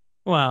cool.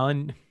 Well,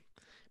 and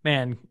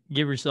man,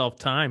 give yourself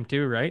time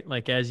too, right?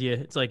 Like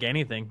it's like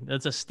anything.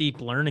 That's a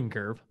steep learning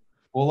curve.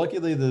 Well,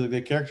 luckily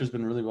the character's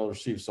been really well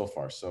received so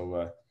far.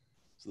 So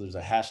there's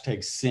a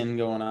hashtag sin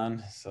going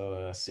on.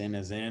 So sin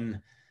is in.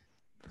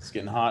 It's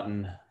getting hot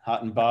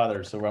and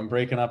bothered. So I'm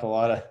breaking up a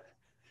lot of,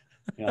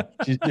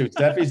 she's due.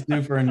 Steffi's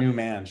due for a new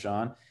man,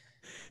 Sean,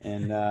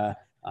 and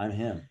I'm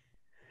him.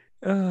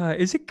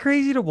 Is it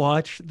crazy to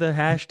watch the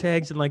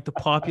hashtags and like the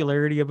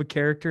popularity of a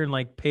character and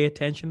like pay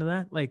attention to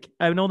that? Like,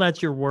 I know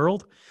that's your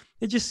world.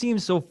 It just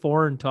seems so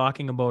foreign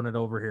talking about it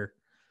over here.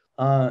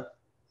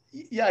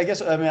 Yeah, I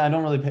guess. I mean, I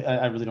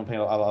really don't pay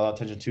a lot of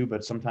attention to,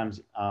 but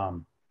sometimes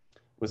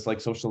with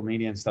like social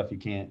media and stuff, you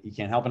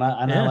can't help. And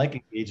I like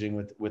engaging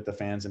with the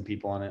fans and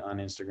people on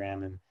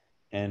Instagram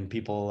and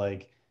people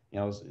like,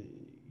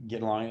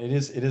 getting along. It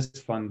is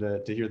fun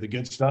to hear the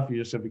good stuff. You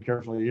just have to be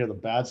careful. You hear the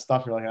bad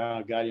stuff, you're like,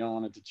 oh God, you don't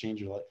want it to change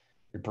your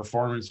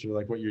performance or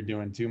like what you're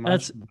doing too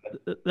much.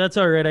 That's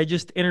all right. I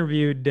just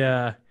interviewed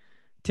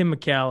Tim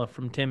McCalla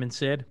from Tim and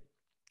Sid,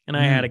 and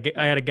I had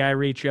a guy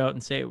reach out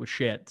and say it was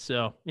shit.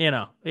 So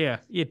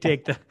you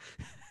take the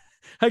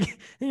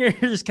you're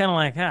just kind of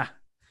like,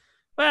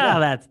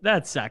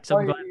 that sucks.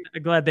 I'm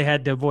glad they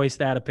had to voice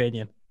that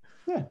opinion.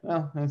 Yeah,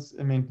 well, it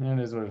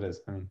is what it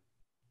is. I mean.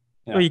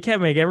 Yeah. Well, you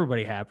can't make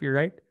everybody happy,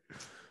 right?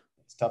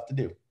 It's tough to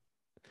do.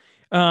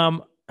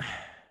 Do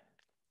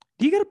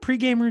you got a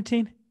pregame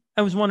routine?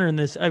 I was wondering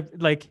this. I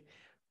like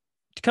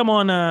to come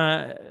on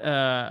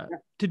to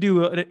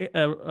do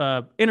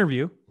a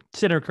interview,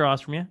 sit across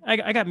from you.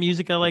 I got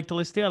music I like to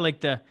listen to. I like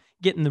to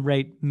get in the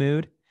right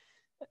mood.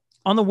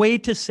 On the way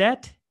to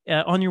set,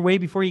 on your way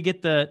before you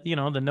get the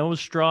nose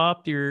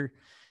stropped, your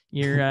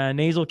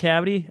nasal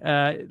cavity.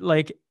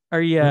 Like, do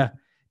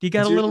you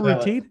got a little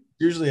routine?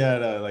 Usually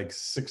at like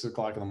 6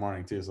 o'clock in the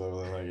morning too, so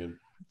like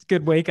it's a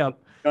good wake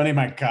up. Don't need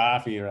my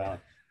coffee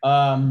around.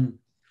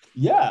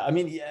 Yeah, I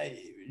mean, yeah,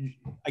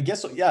 I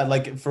guess so. Yeah,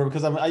 like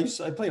because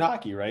I played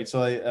hockey, right?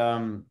 So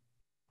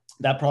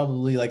that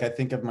probably, like, I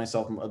think of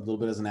myself a little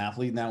bit as an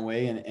athlete in that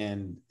way,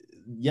 and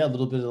yeah, a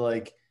little bit of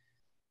like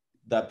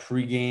that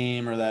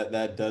pregame or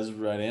that does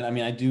right in. I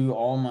mean, I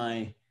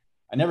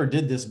never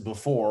did this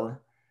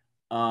before,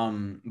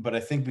 but I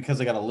think because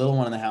I got a little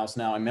one in the house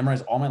now, I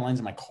memorize all my lines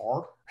in my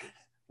car.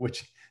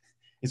 Which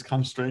is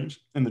kind of strange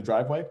in the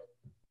driveway.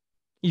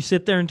 You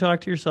sit there and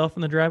talk to yourself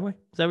in the driveway?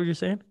 Is that what you're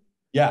saying?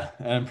 Yeah.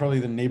 And probably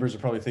the neighbors are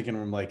probably thinking,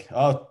 I'm like,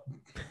 oh,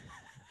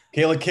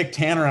 Kayla kicked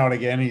Tanner out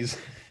again. He's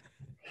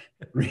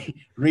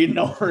reading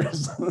over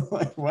his,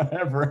 like,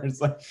 whatever. It's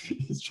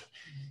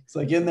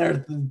like in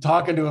there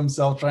talking to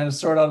himself, trying to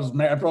sort out his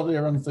marriage. Probably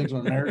everyone thinks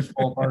my marriage is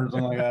falling apart or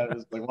something like that.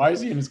 It's like, why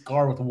is he in his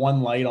car with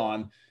one light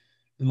on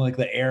and like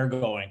the air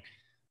going?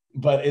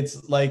 But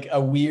it's like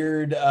a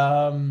weird,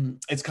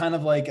 it's kind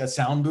of like a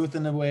sound booth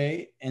in a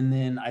way. And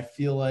then I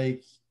feel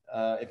like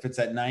if it's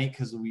at night,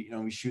 because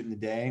we shoot in the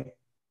day,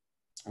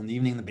 in the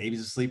evening, the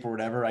baby's asleep or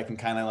whatever, I can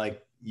kind of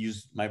like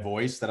use my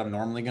voice that I'm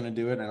normally going to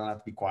do it. I don't have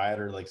to be quiet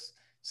or like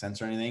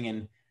censor anything.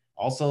 And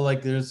also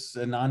like there's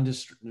not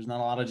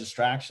a lot of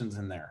distractions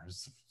in there.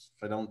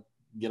 If I don't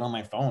get on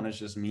my phone, it's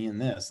just me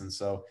and this. And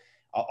so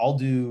I'll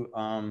do,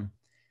 the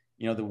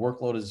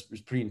workload is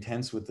pretty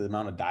intense with the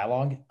amount of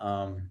dialogue.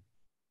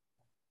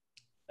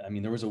 I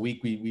mean, there was a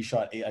week I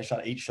shot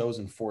 8 shows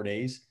in 4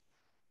 days.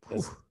 I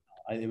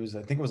think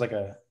it was like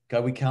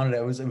God, we counted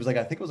it. It was like,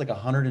 I think it was like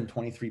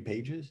 123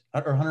 pages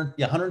or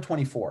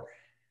 124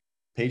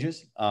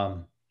 pages.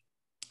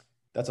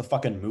 That's a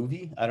fucking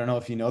movie. I don't know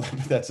if you know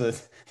that, but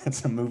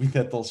that's a movie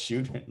that they'll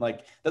shoot.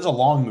 Like, that's a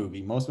long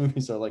movie. Most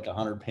movies are like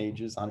 100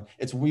 pages on.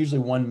 It's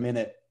usually 1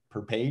 minute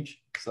per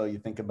page. So you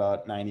think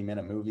about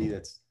 90-minute movie.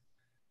 That's,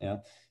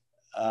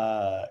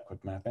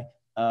 quick math.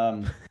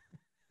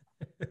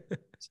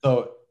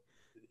 So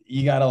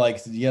you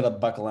gotta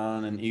buckle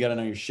on, and you gotta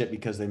know your shit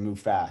because they move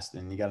fast,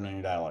 and you gotta know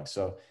your dialogue.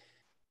 So,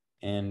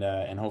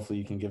 and hopefully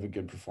you can give a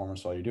good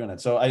performance while you're doing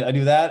it. So I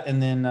do that,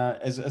 and then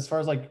as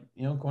far as like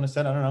going to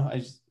set, I don't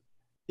know.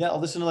 I'll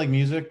listen to like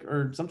music,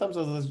 or sometimes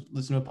I'll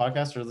listen to a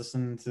podcast, or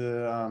listen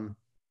to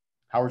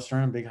Howard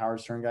Stern. I'm a big Howard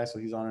Stern guy, so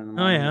he's on in the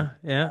morning. Oh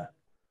yeah.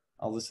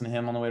 I'll listen to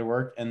him on the way to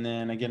work, and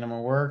then I get him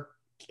at work,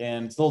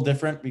 and it's a little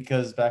different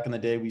because back in the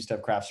day we used to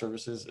have craft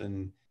services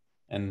and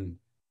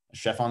a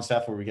chef on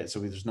staff where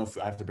there's no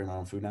food. I have to bring my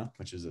own food now,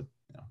 which is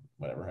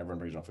whatever. Everyone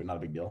brings their own food, not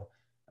a big deal,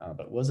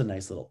 but it was a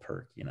nice little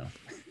perk,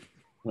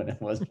 when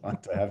it was fun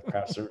to have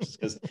craft services.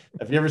 Because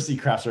if you ever see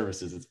craft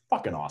services, it's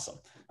fucking awesome.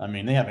 I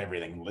mean, they have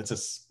everything. It's a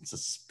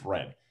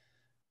spread.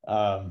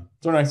 So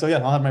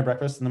I'll have my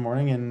breakfast in the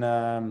morning, and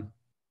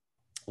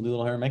we'll do a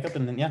little hair and makeup,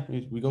 and then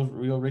we go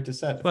right to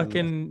set.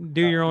 Fucking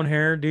do your own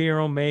hair, do your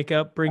own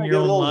makeup, bring your get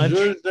own a little lunch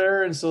zhuzh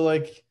there, and so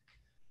like,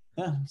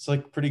 it's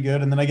like pretty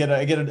good. And then I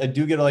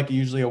do get like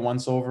usually a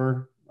once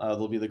over.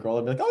 There'll be the girl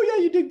that'll be like, "Oh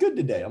yeah, you did good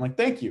today." I'm like,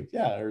 "Thank you."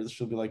 Yeah, or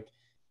she'll be like,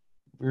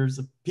 "There's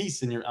a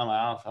piece in your." I'm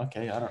like, "Oh,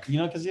 okay, I don't,"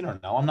 because you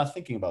don't know. I'm not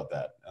thinking about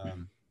that.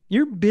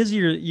 You're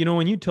busier,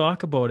 when you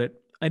talk about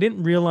it. I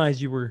didn't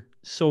realize you were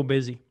so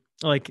busy.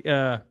 Like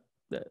the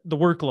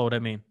workload. I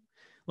mean,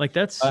 like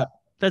that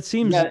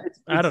seems.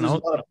 I don't know.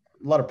 A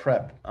lot of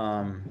prep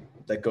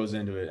that goes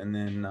into it, and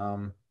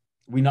then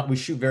we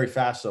shoot very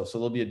fast though. So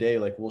there'll be a day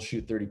like we'll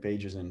shoot 30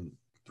 pages in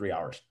 3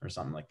 hours or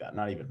something like that.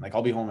 Not even like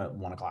I'll be home at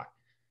 1 o'clock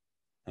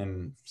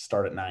and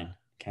start at 9.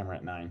 Camera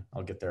at 9.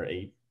 I'll get there at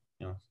 8.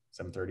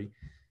 7:30.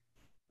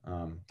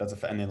 And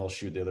then they'll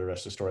shoot the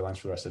rest of the storylines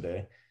for the rest of the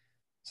day.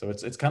 So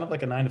it's kind of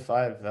like a 9 to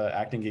 5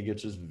 acting gig,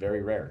 which is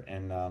very rare,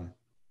 and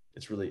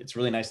it's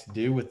really nice to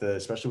do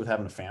especially with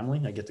having a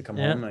family. I get to come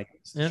home and I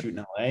get to shoot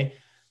in LA,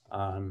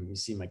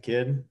 see my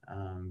kid,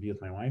 be with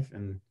my wife,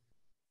 and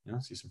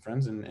see some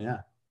friends, and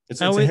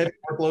it's a heavy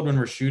workload when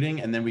we're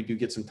shooting, and then we do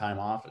get some time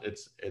off. I'm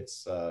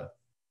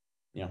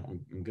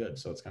good,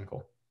 so it's kind of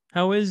cool.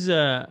 How is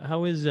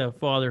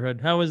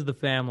fatherhood? How is the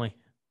family?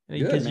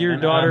 Because Good, your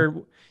daughter,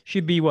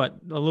 she'd be what,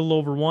 a little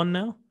over 1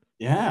 now?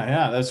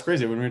 Yeah, that's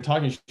crazy. When we were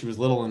talking, she was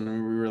little and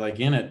we were like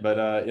in it,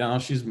 but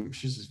she's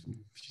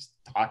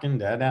talking,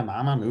 dad,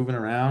 mama, moving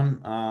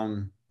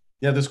around.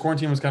 This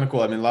quarantine was kind of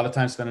cool. I mean, a lot of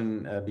time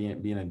spending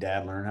being a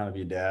dad, learning how to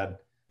be a dad.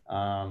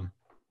 Kind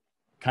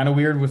of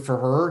weird for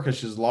her because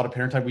she's a lot of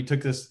parent time. We took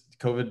this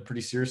COVID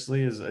pretty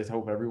seriously, as I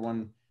hope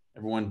everyone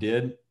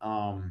did.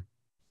 You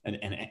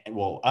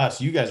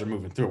guys are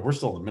moving through it. We're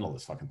still in the middle of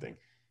this fucking thing,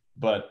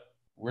 but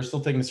we're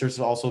still taking it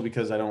seriously also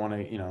because I don't want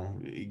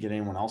to, get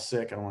anyone else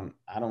sick. I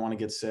don't want to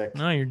get sick.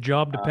 No, your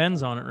job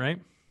depends on it, right?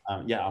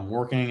 I'm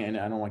working, and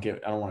I don't want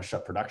to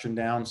shut production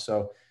down.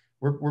 So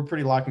we're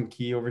pretty lock and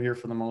key over here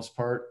for the most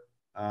part,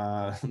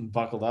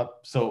 buckled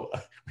up. So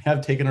we have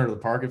taken her to the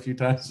park a few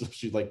times, so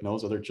she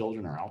knows other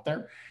children are out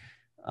there.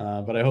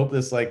 But I hope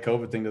this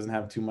COVID thing doesn't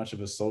have too much of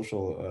a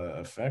social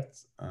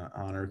effect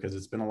on her, because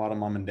it's been a lot of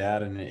mom and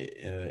dad and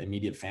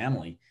immediate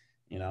family,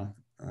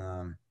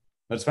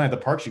 But it's funny, at the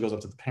park, she goes up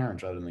to the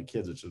parents rather than the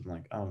kids, which is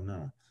like, oh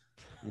no.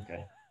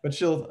 Okay. But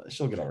she'll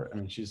get over it. I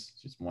mean, she's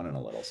 1 and a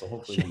little, so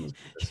hopefully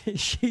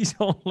she's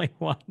only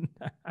 1.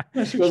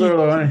 She goes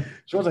over there.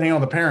 She wants to hang out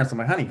with the parents. I'm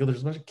like, honey,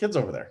 there's a bunch of kids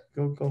over there.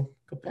 Go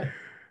play.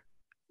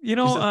 We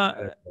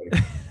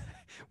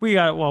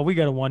got a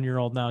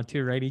 1-year-old now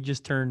too, right? He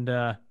just turned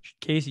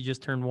Casey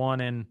just turned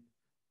 1 in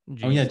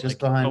just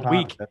behind a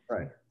week. That's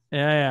right.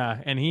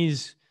 Yeah. And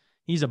he's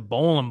a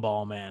bowling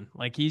ball, man.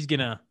 Like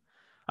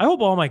I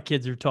hope all my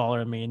kids are taller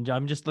than me, and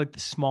I'm just like the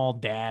small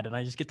dad, and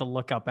I just get to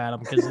look up at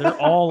them because they're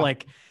all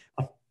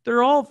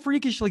they're all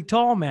freakishly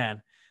tall,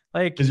 man.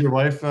 Like, does your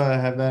wife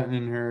have that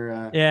in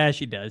her? Yeah,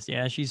 she does.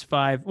 Yeah, she's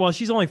 5. Well,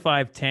 she's only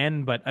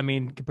 5'10", but I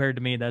mean, compared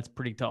to me, that's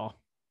pretty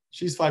tall.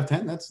 She's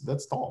 5'10".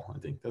 That's tall. I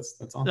think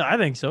that's awesome. I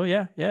think so.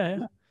 Yeah.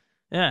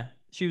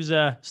 She was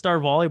a star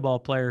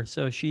volleyball player,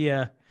 so she's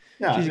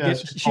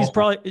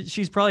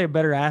probably a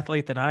better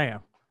athlete than I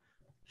am.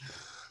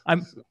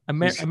 I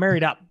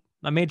married up.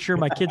 I made sure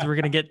my kids were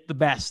going to get the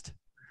best.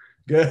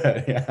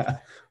 Good. Yeah.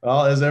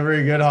 Well, as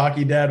every good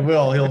hockey dad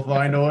will, he'll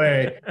find a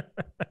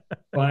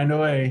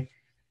way.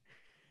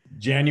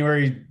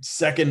 January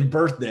 2nd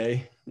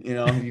birthday,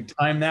 you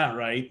time that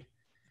right.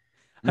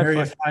 Marry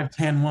a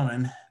 5'10"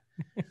 woman.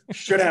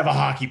 Should have a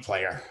hockey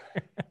player.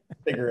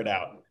 Figure it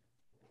out.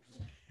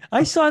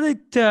 I saw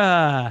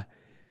that.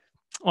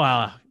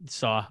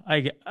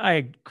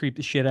 I creeped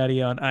the shit out of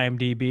you on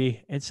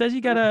IMDb. It says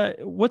you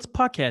got what's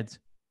Puckheads?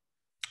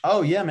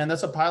 Oh yeah, man,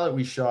 that's a pilot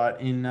we shot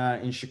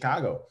in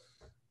Chicago.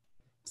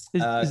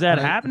 Is that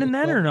happening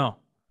then or no?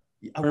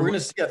 We're gonna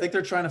see. I think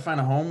they're trying to find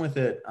a home with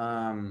it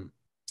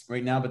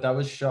right now, but that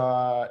was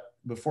shot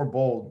before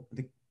Bold. I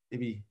think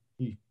maybe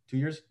 2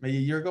 years, maybe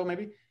a year ago,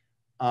 maybe.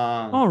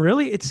 Oh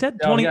really? It said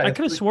 20. Yeah, I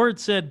could have swore it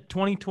said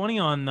 2020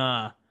 on the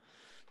I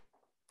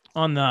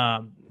don't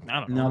know.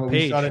 No, but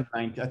page. we shot it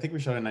 19. I think we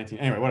shot it in 19.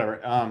 Anyway, whatever.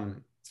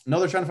 No,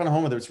 they're trying to find a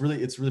home with it. It's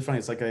really funny.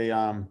 It's like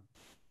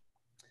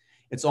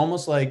it's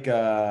almost like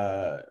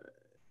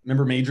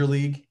remember Major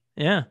League?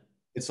 Yeah.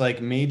 It's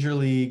like Major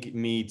League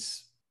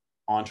meets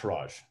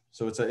Entourage.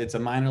 So it's a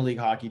minor league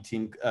hockey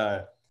team.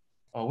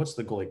 What's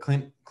the goalie?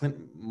 Clint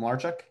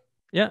Malarchuk?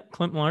 Yeah,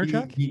 Clint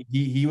Malarchuk.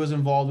 He was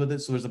involved with it.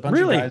 So there's a bunch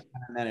of guys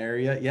in that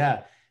area.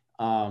 Yeah.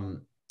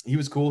 He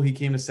was cool. He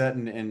came to set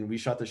and we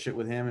shot the shit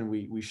with him, and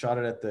we shot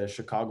it at the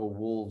Chicago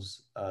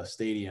Wolves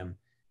stadium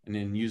and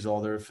then used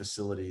all their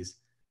facilities.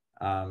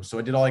 So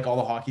I did all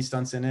the hockey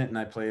stunts in it, and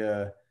I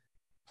play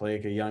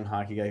like a young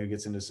hockey guy who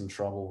gets into some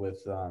trouble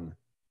with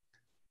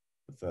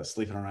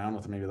sleeping around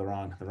with maybe the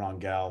wrong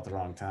gal at the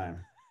wrong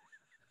time.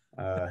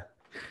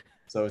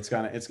 So it's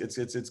kind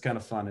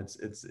of fun.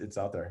 It's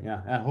out there.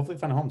 Yeah. Hopefully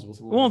find homes.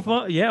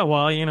 Yeah.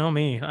 Well, you know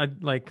me, I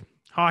like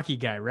hockey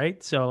guy,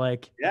 right? So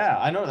like, yeah,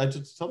 I know. I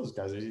just tell those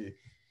guys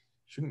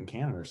shooting in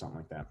Canada or something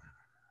like that.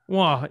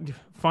 Well,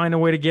 find a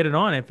way to get it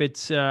on if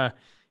it's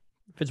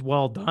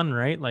well done,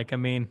 right? Like, I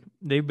mean,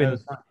 they've been.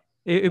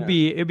 It'd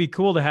be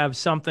cool to have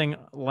something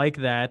like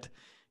that.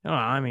 Oh,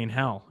 I mean,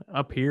 hell,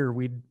 up here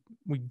we'd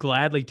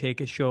gladly take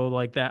a show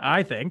like that.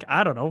 I think.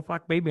 I don't know.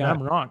 Fuck, maybe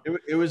I'm wrong.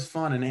 It was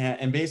fun,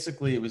 and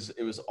basically it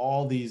was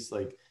all these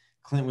like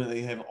Clint.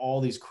 They have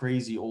all these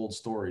crazy old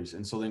stories,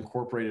 and so they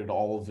incorporated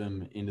all of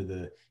them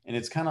into and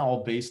it's kind of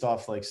all based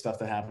off like stuff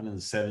that happened in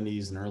the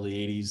 70s and early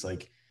 80s.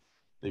 Like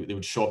they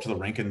would show up to the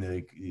rink and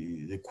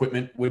the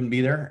equipment wouldn't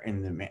be there,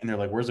 and they're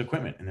like, "Where's the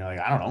equipment?" And they're like,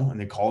 "I don't know." And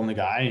they call him the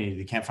guy, and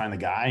they can't find the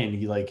guy, and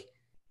he like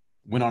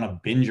went on a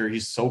binger.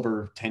 He's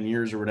sober 10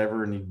 years or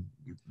whatever, and he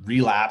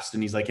relapsed,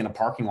 and he's like in a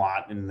parking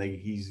lot, and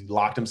he's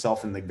locked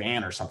himself in the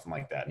van or something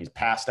like that, and he's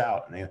passed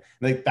out. And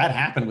that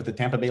happened with the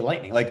Tampa Bay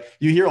Lightning. Like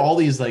you hear all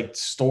these like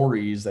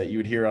stories that you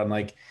would hear on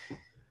like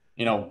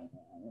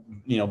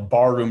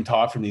barroom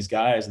talk from these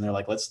guys, and they're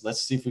like,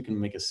 let's see if we can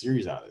make a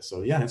series out of this.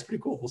 So yeah, it's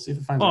pretty cool. We'll see if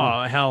it finds.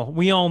 Oh hell,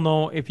 we all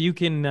know if you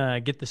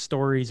can get the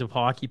stories of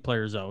hockey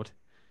players out,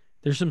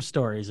 there's some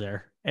stories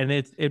there, and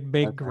it'd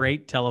make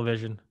great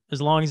television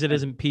as long as it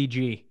isn't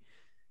PG.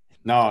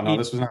 No,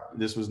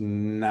 this was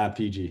not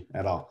PG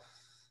at all.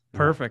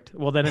 Perfect.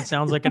 Well, then it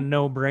sounds like a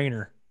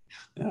no-brainer.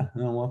 Yeah,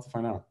 we'll have to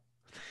find out.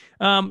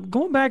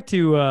 Going back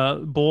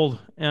to Bold,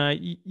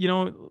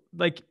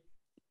 like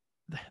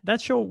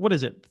that show, what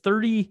is it?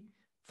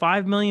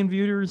 35 million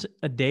viewers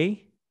a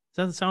day?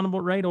 Does that sound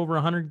about right? Over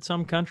 100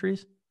 some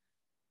countries?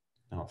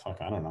 Oh, fuck,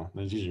 I don't know.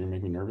 Geez, you're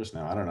making me nervous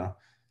now. I don't know.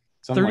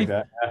 Something like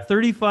that. Yeah.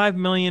 35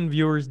 million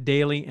viewers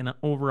daily in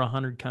over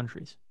 100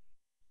 countries.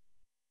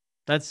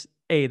 That's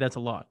a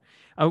lot.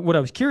 What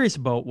I was curious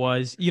about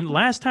was,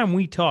 last time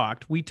we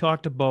talked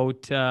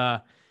about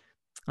your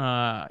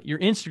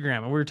Instagram,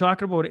 and we were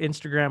talking about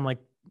Instagram, like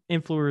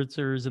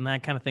influencers and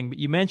that kind of thing. But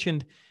you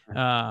mentioned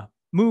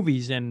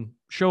movies and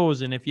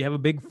shows, and if you have a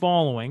big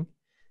following,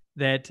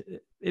 that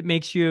it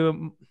makes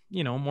you,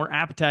 more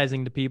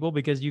appetizing to people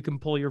because you can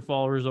pull your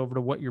followers over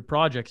to what your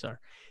projects are.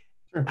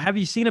 Sure. Have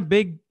you seen a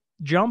big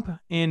jump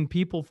in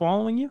people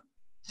following you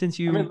since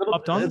you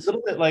hopped on this? A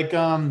little bit like,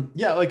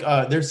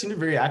 they seem to be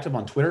very active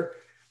on Twitter,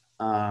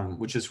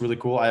 which is really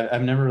cool.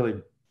 I've never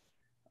really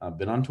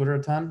been on Twitter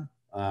a ton.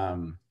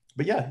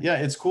 But yeah,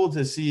 it's cool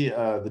to see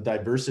the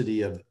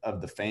diversity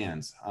of the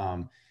fans,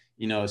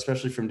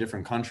 especially from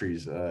different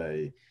countries.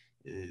 The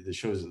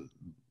show's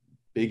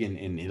big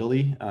in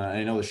Italy.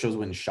 I know the show's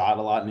went and shot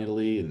a lot in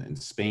Italy and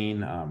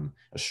Spain,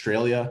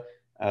 Australia.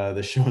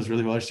 The show is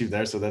really well received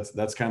there. So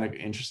that's kind of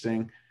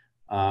interesting.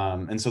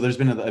 And so there's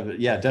been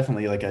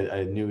definitely like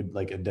I knew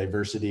like a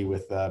diversity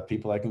with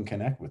people I can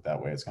connect with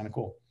that way. It's kind of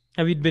cool.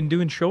 Have you been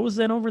doing shows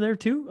then over there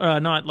too?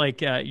 Not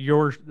like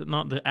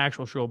not the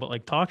actual show, but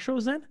like talk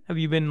shows then? Have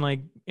you been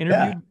like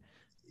interviewed?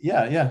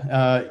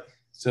 Yeah.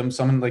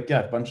 Someone like,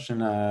 a bunch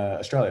in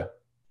Australia.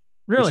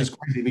 Really? Which is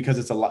crazy because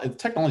it's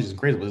technology is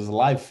crazy, but it's a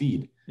live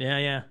feed.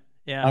 Yeah.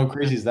 How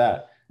crazy is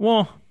that?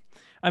 Well,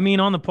 I mean,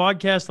 on the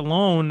podcast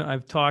alone,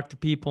 I've talked to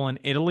people in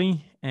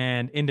Italy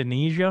and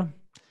Indonesia,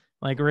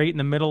 like right in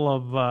the middle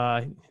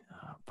of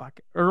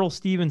Earl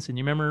Stevenson.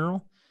 You remember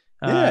Earl?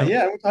 I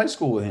went to high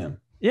school with him.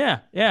 Yeah.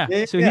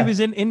 So he was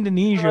in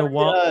Indonesia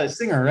while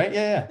singer, right?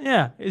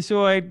 Yeah.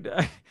 So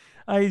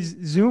I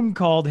Zoom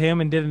called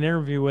him and did an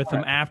interview with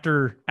him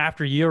after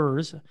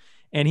yours,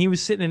 and he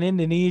was sitting in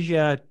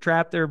Indonesia,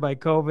 trapped there by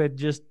COVID,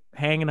 just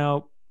hanging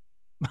out.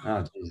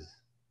 Oh, Jesus.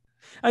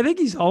 I think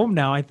he's home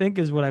now, I think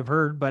is what I've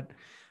heard, but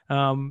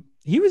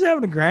he was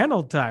having a grand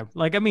old time.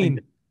 Like, I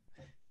mean,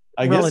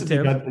 I guess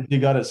if you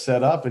got it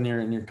set up and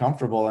you're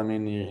comfortable. I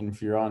mean,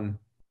 if you're on,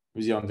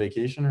 was he on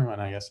vacation or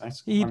when? I guess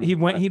he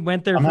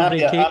went there for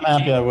vacation. I'm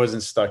happy I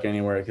wasn't stuck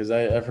anywhere because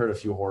I've heard a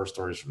few horror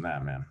stories from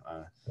that, man.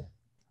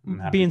 I'm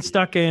happy Being to be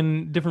stuck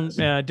in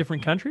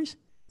different countries?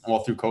 well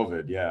through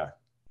COVID. Yeah.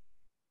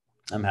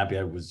 I'm happy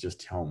I was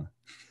just home.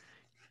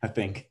 I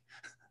think.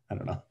 I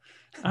don't know.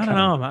 I don't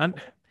know, man.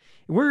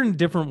 We're in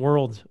different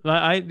worlds.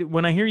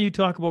 When I hear you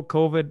talk about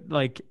COVID,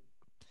 like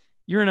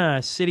you're in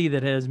a city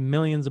that has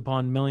millions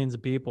upon millions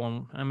of people.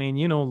 And I mean,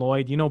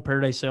 Lloyd,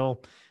 Paradise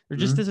Hill. There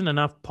just isn't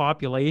enough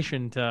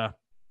population to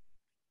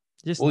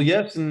just. Well,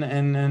 yes,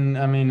 and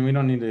I mean, we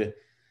don't need to,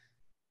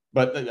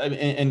 but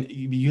and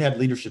you had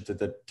leadership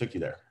that took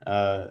you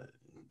there,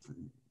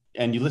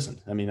 and you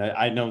listened. I mean,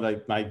 I know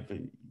like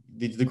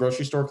the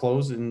grocery store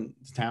closed in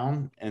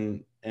town,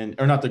 and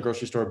or not the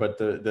grocery store, but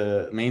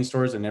the main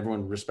stores, and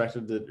everyone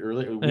respected it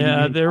early.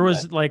 Yeah, there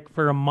was like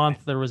for a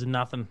month there was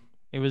nothing.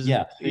 It was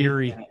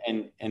eerie,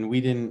 and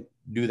we didn't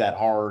do that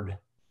hard.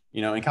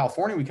 In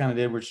California, we kind of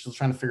did. We're still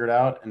trying to figure it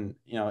out, and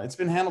it's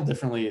been handled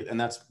differently, and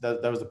that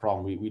was the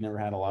problem. We never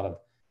had a lot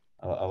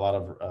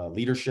of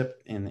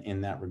leadership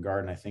in that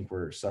regard, and I think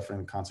we're suffering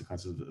the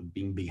consequences of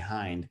being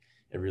behind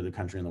every other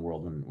country in the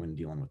world when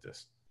dealing with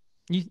this.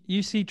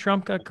 You see,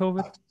 Trump got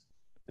COVID.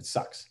 It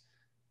sucks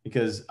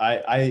because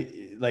I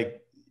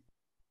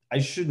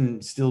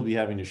shouldn't still be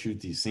having to shoot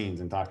these scenes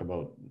and talk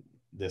about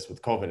this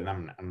with COVID, and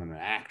I'm an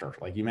actor.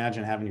 Like, you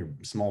imagine having your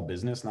small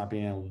business not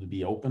being able to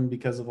be open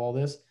because of all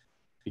this,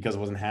 because it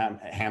wasn't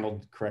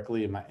handled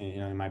correctly, in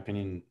my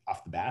opinion,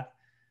 off the bat,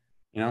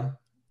 and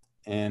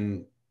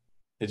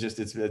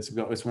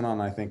it's went on,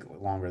 I think,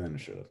 longer than it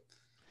should have.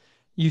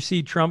 You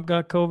see, Trump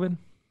got COVID.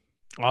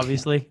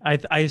 Obviously,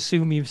 I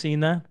assume you've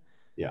seen that.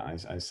 Yeah,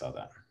 I saw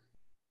that.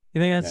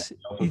 You think that's?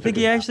 You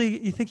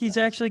think he's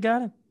actually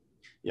got it?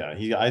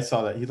 Yeah, I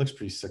saw that. He looks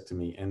pretty sick to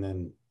me, and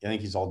then I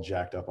think he's all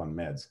jacked up on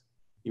meds.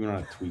 He went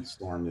on a tweet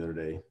storm the other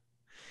day.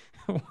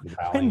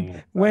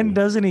 When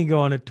doesn't he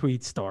go on a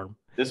tweet storm?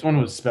 This one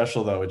was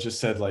special though. It just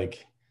said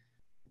like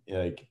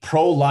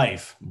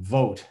pro-life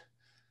vote.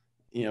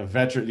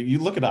 Veteran. You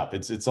look it up.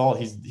 It's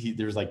all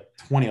there's like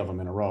 20 of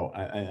them in a row.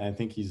 I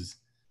think he's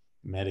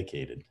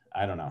medicated.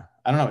 I don't know.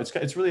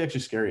 It's really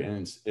actually scary,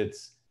 and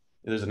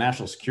there's a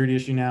national security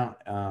issue now.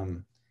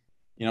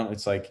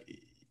 It's like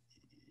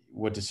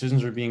what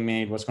decisions are being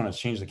made, what's going to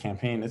change the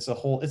campaign. It's a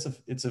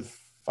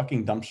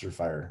fucking dumpster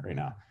fire right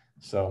now.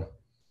 So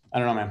I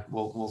don't know, man.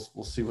 We'll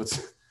see what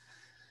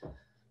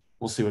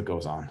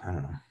goes on. I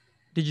don't know.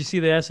 Did you see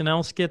the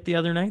SNL skit the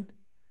other night?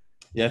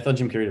 Yeah, I thought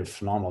Jim Carrey did a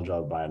phenomenal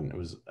job of Biden. It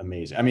was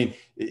amazing. I mean,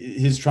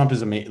 his Trump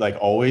is amazing, like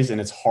always, and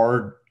it's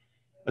hard.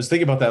 I was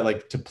thinking about that,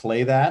 like to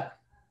play that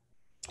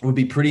would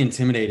be pretty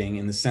intimidating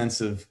in the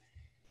sense of,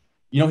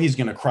 he's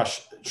going to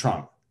crush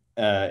Trump.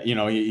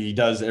 He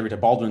does every time.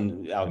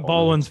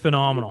 Baldwin's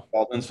phenomenal.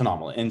 Baldwin's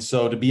phenomenal. And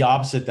so to be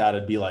opposite that,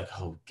 it'd be like,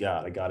 oh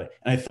God, I got it.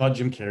 And I thought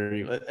Jim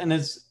Carrey, and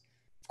of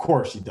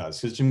course he does,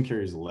 because Jim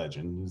Carrey is a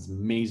legend. He's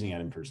amazing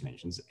at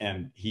impersonations.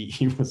 And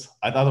he was,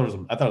 I thought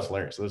it was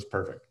hilarious. It was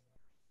perfect.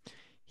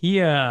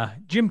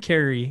 Jim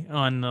Carrey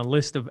on the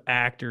list of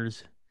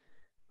actors,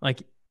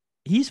 like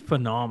he's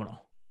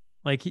phenomenal.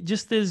 Like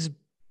just his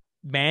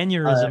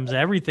mannerisms,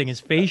 everything, his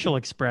facial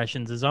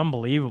expressions is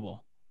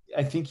unbelievable.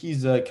 I think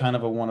he's kind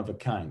of a one of a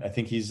kind. I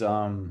think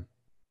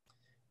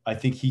I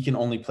think he can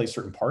only play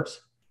certain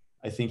parts.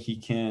 I think he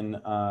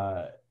can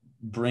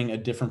bring a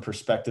different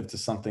perspective to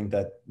something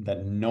that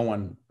no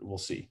one will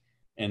see,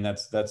 and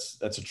that's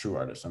a true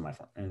artist in my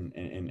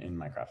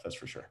craft. That's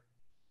for sure.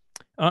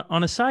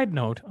 On a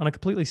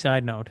completely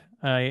side note,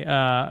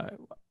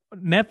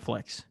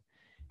 Netflix.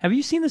 Have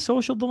you seen The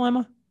Social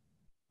Dilemma?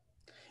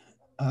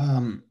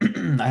 I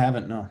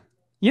haven't. No.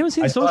 You haven't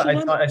seen Social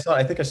Dilemma?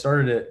 I think I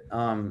started it.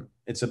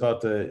 It's about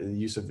the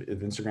use of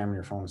Instagram on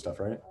your phone and stuff,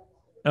 right?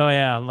 Oh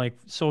yeah, like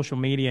social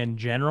media in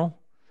general.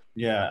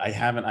 Yeah, I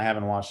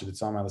haven't watched it.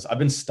 It's on my list. I've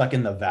been stuck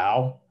in The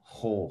Vow.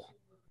 Oh.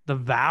 The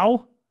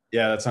Vow?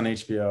 Yeah, that's on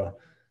HBO.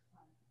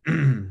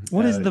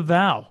 What is The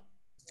Vow?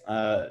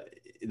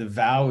 The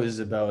Vow is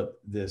about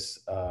this,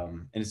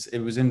 and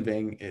it was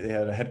they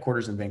had a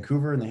headquarters in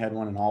Vancouver, and they had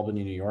one in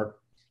Albany, New York.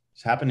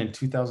 This happened in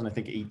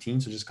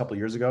 2018, so just a couple of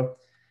years ago.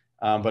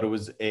 But it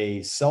was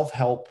a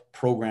self-help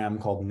program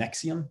called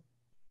Nexium,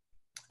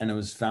 and it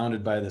was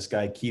founded by this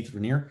guy, Keith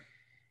Raniere,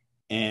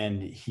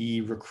 and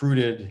he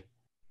recruited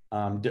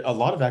a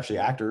lot of actually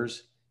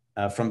actors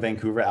from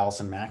Vancouver,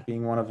 Allison Mack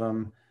being one of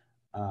them.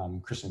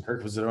 Kristen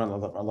Kirk was there, a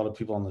lot of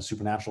people on the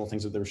supernatural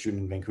things that they were shooting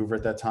in Vancouver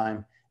at that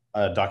time.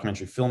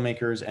 Documentary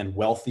filmmakers and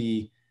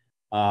wealthy,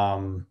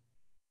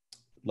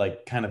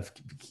 like kind of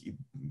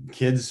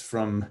kids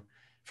from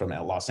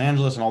Los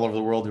Angeles and all over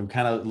the world who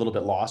kind of a little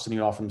bit lost, and he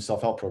offered them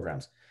self-help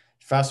programs.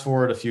 Fast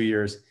forward a few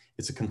years,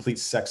 it's a complete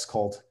sex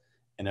cult,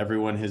 and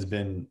everyone has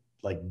been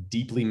like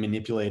deeply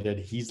manipulated.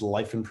 He's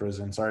life in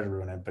prison. Sorry to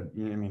ruin it, but I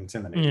mean, it's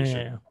in the name.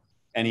 Yeah.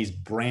 And he's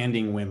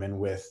branding women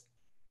with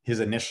his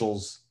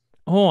initials.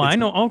 Oh, I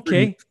know.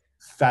 Okay.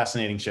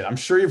 Fascinating shit. I'm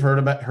sure you've heard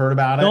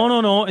about it.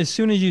 No. As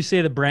soon as you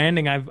say the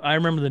branding, I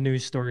remember the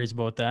news stories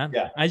about that.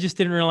 Yeah. I just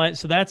didn't realize.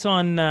 So that's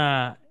on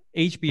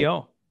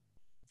HBO.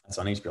 That's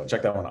on HBO.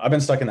 Check that one out. I've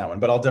been stuck in that one,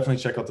 but I'll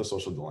definitely check out The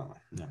Social Dilemma.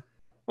 Yeah.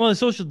 Well, The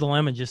Social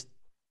Dilemma just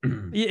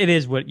It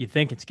is what you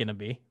think it's going to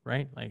be,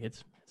 right? Like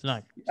it's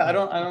not. Yeah,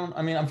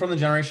 I mean, I'm from the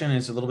generation, and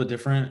it's a little bit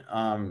different.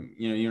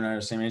 You and I are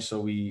the same age.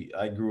 So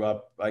I grew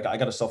up, I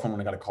got a cell phone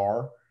when I got a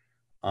car.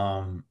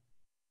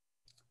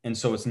 And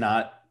so it's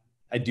not,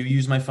 I do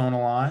use my phone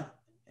a lot,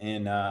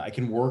 and I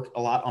can work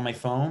a lot on my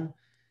phone.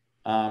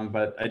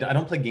 But I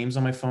don't play games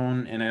on my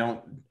phone, and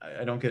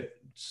I don't get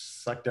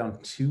sucked down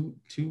too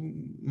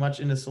much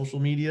into social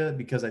media,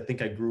 because I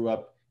think I grew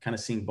up kind of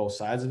seeing both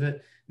sides of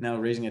it. Now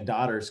raising a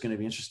daughter, it's going to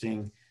be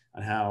interesting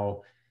on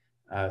how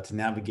to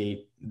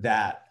navigate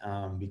that,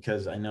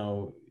 because I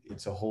know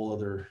it's a whole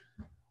other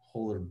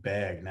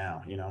bag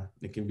now.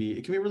 It can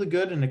be really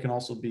good, and it can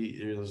also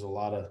be, there's a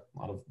lot of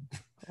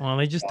Well,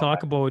 they just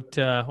talk about.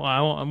 Well,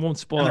 I won't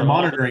spoil. And they're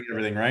monitoring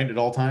everything, right, at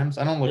all times.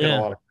 I don't look at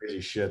a lot of crazy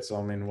shit, so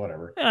I mean,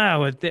 whatever. I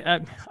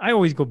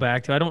always go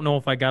back to. I don't know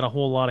if I got a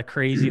whole lot of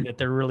crazy that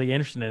they're really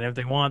interested in. If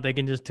they want, they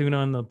can just tune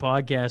on the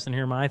podcast and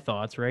hear my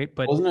thoughts, right?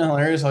 But wasn't it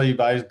hilarious how you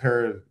buy a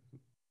pair of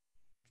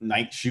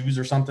Nike shoes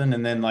or something,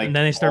 and then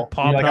they start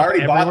popping up I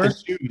already everywhere. bought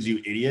the shoes, you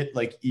idiot!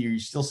 Like, you're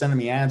still sending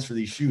me ads for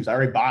these shoes. I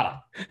already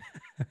bought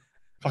them.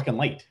 Fucking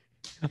late.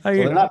 So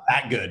they're not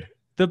that good.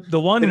 The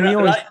one they're we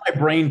always not in my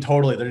brain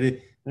totally.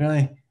 They're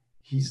like,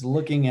 he's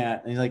looking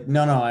at, and he's like,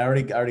 no, I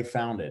already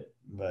found it.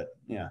 But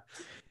yeah,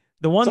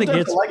 the one sometimes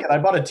that gets I like it. I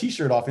bought a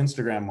T-shirt off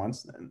Instagram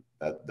once, and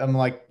I'm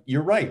like,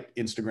 you're right,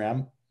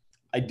 Instagram.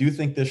 I do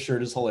think this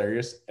shirt is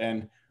hilarious,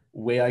 and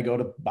way I go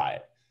to buy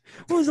it.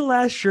 What was the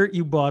last shirt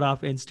you bought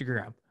off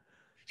Instagram?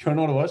 You want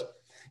to know what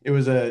it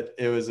was?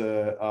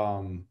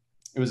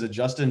 It was a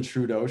Justin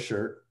Trudeau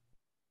shirt,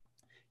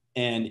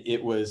 and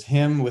it was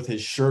him with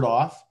his shirt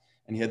off,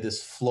 and he had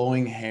this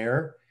flowing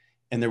hair,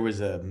 and there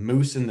was a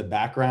moose in the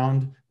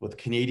background with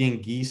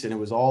Canadian geese, and it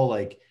was all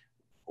like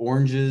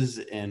oranges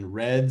and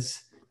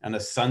reds and a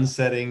sun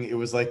setting. It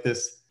was like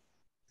this,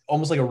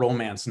 almost like a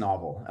romance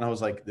novel, and I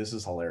was like, this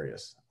is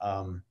hilarious.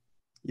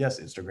 Yes,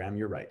 Instagram,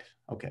 you're right.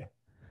 Okay,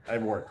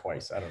 I've worked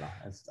twice. I don't know.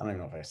 I don't even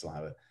know if I still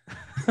have it.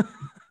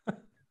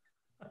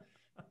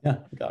 Yeah,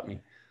 it got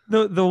me.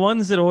 The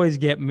ones that always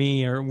get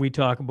me, or we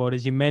talk about,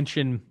 is you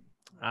mention,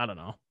 I don't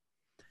know,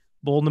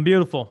 Bold and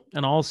Beautiful,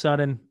 and all of a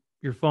sudden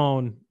your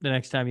phone, the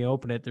next time you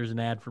open it, there's an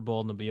ad for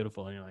Bold and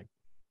Beautiful, and you're like,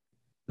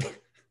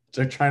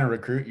 they're trying to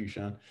recruit you,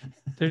 Sean.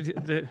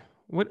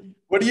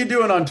 What are you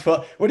doing on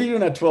 12? What are you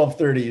doing at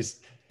 12:30s?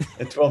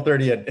 At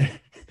 12:30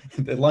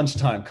 at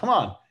lunchtime? Come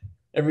on,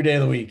 every day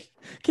of the week.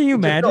 Can you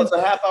imagine? It's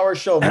a half-hour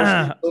show. Most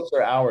of those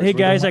are hours. Hey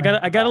guys, I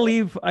gotta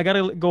leave. I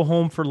gotta go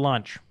home for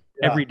lunch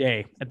every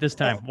day at this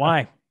time.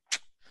 Why?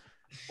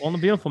 Bold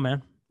and Beautiful,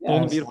 man.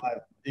 Bold and Beautiful.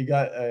 You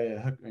got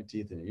hooked my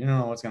teeth in it. You don't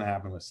know what's gonna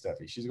happen with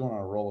Steffi. She's going on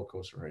a roller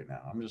coaster right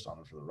now. I'm just on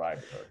it for the ride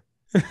with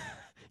her.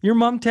 Your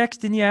mom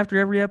texting you after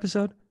every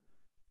episode?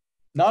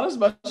 Not as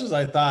much as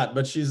I thought,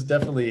 but she's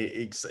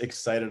definitely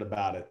excited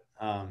about it.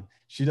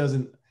 She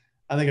doesn't.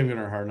 I think I've given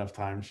her a hard enough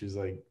time. She's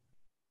like,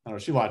 I don't know.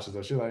 She watches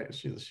though. She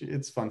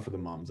it's fun for the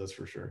moms. That's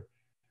for sure.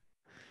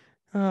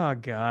 Oh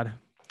God.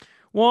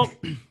 Well,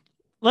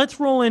 let's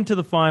roll into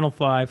the final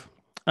five.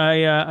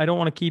 I don't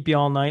want to keep you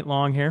all night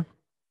long here.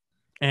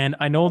 And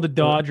I know the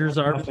Dodgers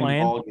are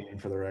playing. Ball game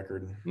for the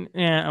record.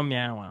 Yeah,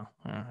 well,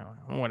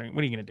 what are you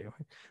going to do?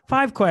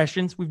 5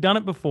 questions. We've done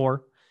it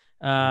before.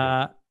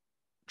 Try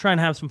and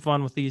have some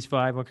fun with these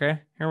 5, okay?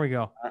 Here we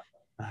go.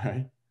 All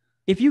right.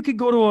 If you could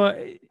go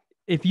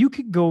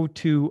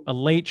to a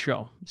late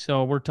show,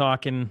 so we're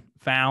talking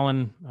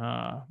Fallon,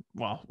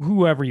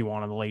 whoever you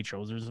want on the late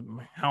shows. There's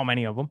how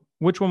many of them?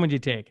 Which one would you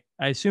take?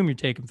 I assume you're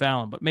taking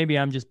Fallon, but maybe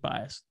I'm just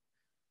biased.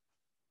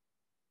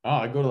 Oh,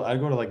 I'd go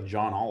to like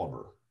John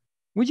Oliver.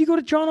 Would you go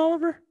to John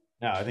Oliver?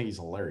 Yeah, I think he's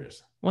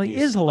hilarious. Well, he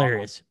is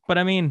hilarious, but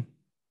I mean,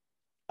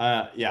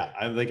 yeah,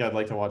 I think I'd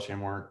like to watch him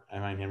more. I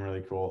find him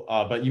really cool.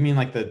 But you mean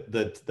like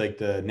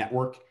the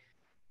network?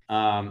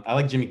 I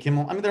like Jimmy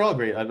Kimmel. I mean, they're all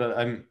great. I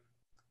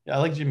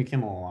like Jimmy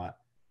Kimmel a lot.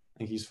 I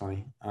think he's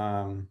funny.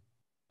 I don't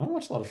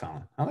watch a lot of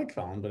Fallon. I like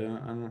Fallon, but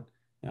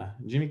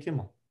Jimmy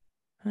Kimmel.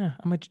 Yeah,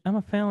 I'm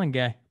a Fallon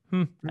guy.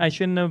 I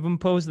shouldn't have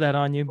imposed that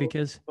on you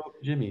because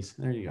Jimmy's.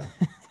 There you go.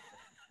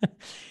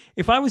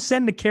 If I was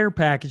sending a care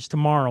package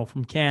tomorrow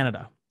from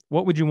Canada,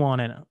 what would you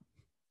want in it?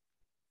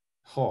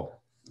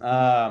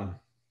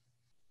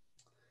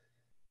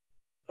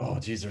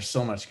 Geez, there's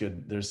so much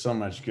good.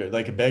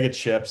 Like a bag of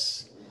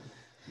chips.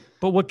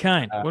 But what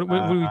kind? What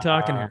are we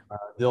talking here?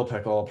 Dill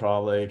pickle,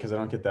 probably, because I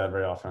don't get that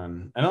very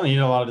often. I don't eat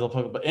a lot of dill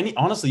pickle, but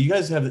honestly, you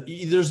guys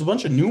there's a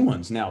bunch of new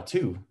ones now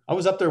too. I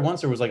was up there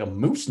once. There was like a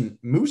moose and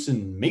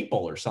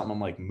maple or something.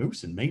 I'm like,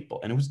 moose and maple,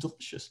 and it was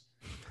delicious.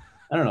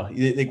 I don't know.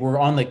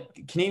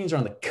 Canadians are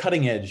on the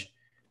cutting edge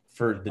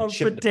for the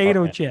chip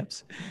potato department.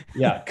 Chips.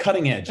 Yeah,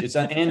 cutting edge. It's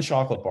and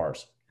chocolate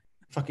bars.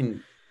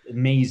 Fucking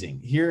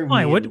amazing. Here.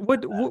 Why?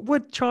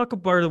 What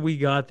chocolate bar do we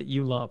got that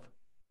you love?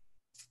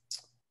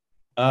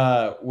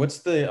 What's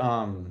the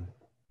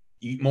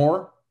Eat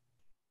More?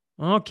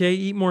 Okay,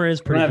 Eat More is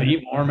pretty good.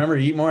 Eat More. Remember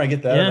Eat More? I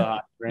get that as a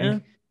hot drink. Yeah.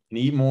 And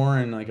Eat More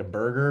and like a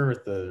burger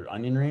with the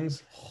onion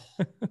rings.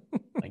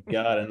 My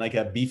God, and like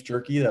that beef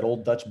jerky, that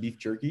old Dutch beef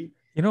jerky.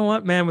 You know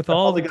what, man? With I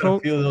all probably the got a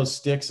few of those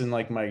sticks in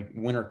like my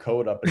winter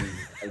coat up in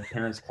my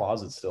parents'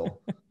 closet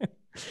still.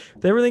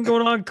 with everything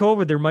going on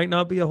COVID, there might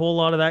not be a whole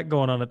lot of that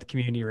going on at the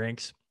community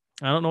rinks.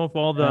 I don't know if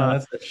all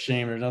That's a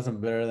shame. There's nothing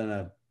better than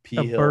a the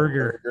P Hill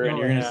burger. burger, and Oh,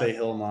 you're gonna yeah. say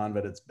Hillmon,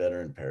 but it's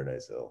better in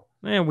Paradise Hill.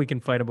 Man, we can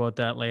fight about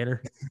that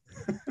later.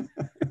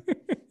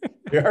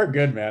 They are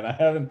good, man.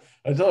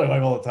 I tell my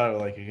wife all the time,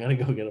 like, you gotta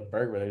go get a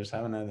burger, but I just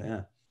haven't had it.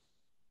 Yeah.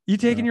 You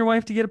taking your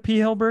wife to get a P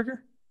Hill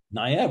burger?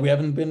 Not yet. We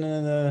haven't been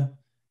in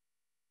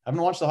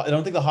haven't watched I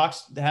don't think the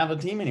Hawks have a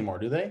team anymore,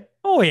 do they?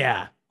 Oh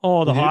yeah.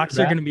 Oh, the They do? Hawks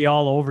are going to be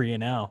all over you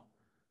now.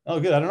 Oh,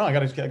 good. I don't know. I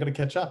gotta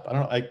catch up. I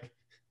don't know.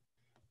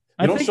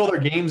 I don't think- show their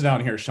games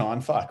down here,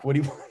 Sean. Fuck. What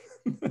do you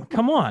want?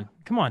 Come on,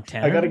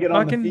 Tanner. I gotta get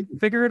on the fucking feed.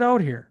 figure it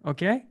out here,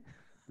 okay?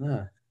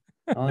 Yeah.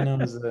 All I know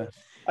is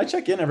I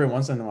check in every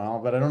once in a while,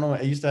 but I don't know.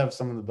 I used to have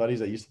some of the buddies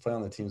that used to play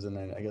on the teams, and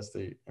I guess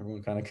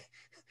everyone kind of.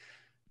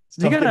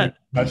 They got a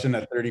concussion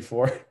at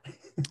 34.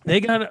 They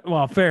got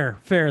fair.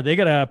 They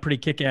got a pretty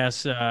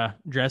kick-ass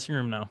dressing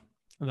room now.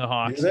 The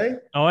Hawks. Do they?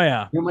 Oh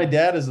yeah. You know, my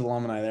dad is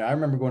alumni there. I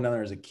remember going down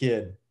there as a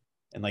kid,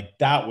 and like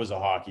that was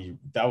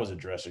a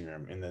dressing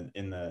room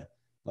in the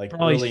like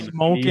Probably early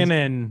smoking 90s.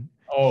 and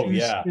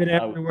Yeah, shit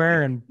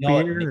everywhere and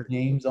beer.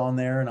 Names on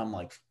there, and I'm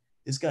like,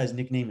 this guy's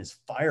nickname is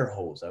Fire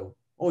Hose.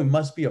 He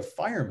must be a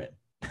fireman.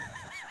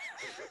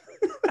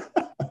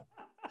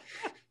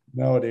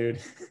 No, dude.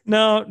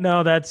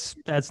 No, that's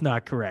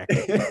not correct.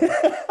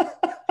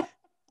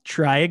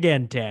 Try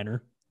again,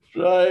 Tanner.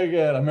 Try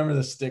again. I remember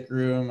the stick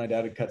room. My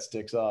dad would cut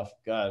sticks off.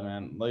 God,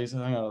 man, ladies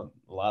hung out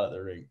a lot at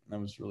the ring. That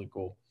was really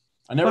cool.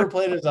 I never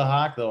played as a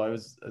Hawk though. I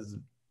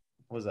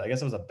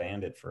guess I was a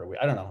bandit for a week.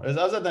 I don't know.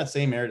 I was at that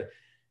same area.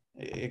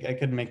 I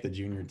couldn't make the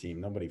junior team.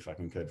 Nobody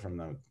fucking could from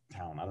the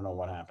town. I don't know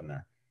what happened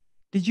there.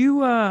 Did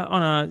you,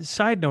 on a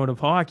side note of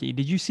hockey,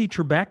 did you see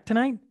Trebek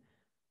tonight?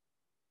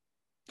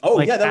 Oh,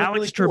 like yeah, that Alex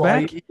was really cool.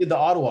 Trebek? He did the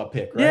Ottawa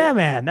pick, right? Yeah,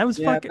 man, that was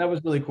fucking. That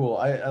was really cool.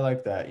 I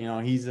like that. You know,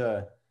 he's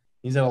a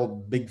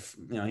big.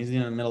 You know, he's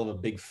in the middle of a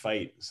big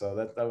fight, so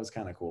that was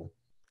kind of cool.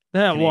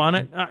 Yeah, well,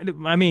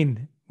 I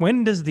mean,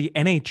 when does the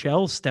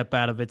NHL step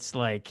out of its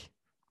like?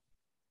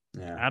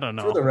 Yeah, I don't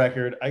know. For the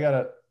record, I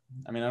don't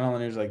know the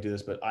news like do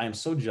this, but I am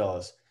so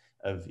jealous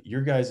of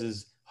your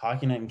guys'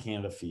 Hockey Night in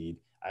Canada feed.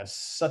 I have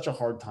such a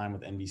hard time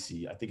with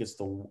NBC. I think it's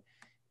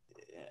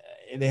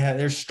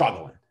they're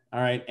struggling. All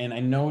right. And I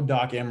know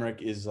Doc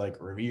Emmerich is like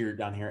revered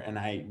down here. And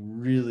I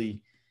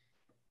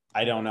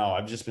don't know.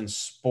 I've just been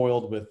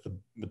spoiled with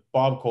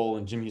Bob Cole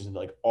and Jim Hughes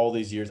like all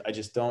these years. I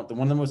just don't.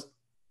 One of the most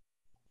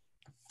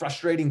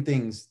frustrating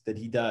things that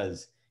he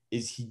does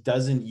is he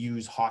doesn't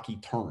use hockey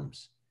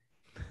terms.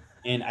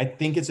 And I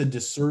think it's a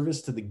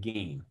disservice to the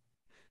game.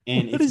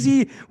 And what does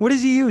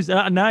he use?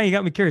 Now you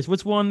got me curious.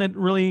 What's one that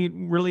really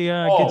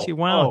gets you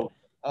wound?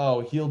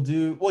 He'll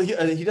do well.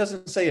 He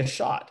doesn't say a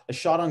shot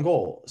on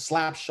goal,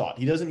 slap shot.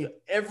 He doesn't.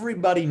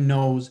 Everybody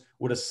knows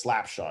what a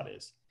slap shot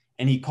is,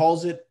 and he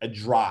calls it a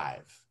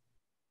drive.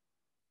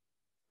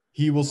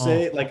 He will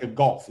say it like a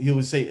golf. He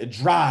will say a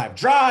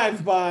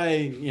drive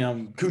by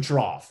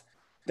Kucherov.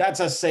 That's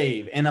a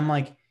save, and I'm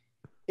like,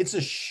 it's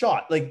a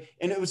shot. Like,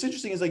 and what's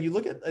interesting is like you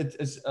look at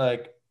it's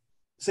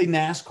say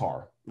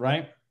NASCAR,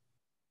 right?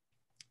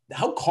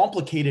 How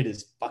complicated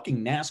is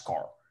fucking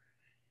NASCAR?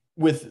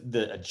 With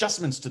the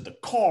adjustments to the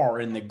car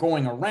and the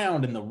going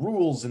around and the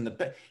rules and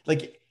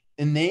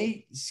and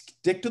they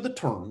stick to the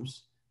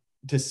terms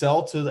to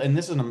sell to, and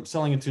this is, I'm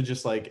selling it to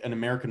just like an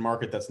American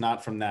market that's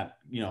not from that,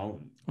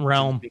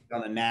 realm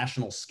on a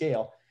national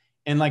scale.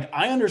 And like,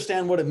 I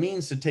understand what it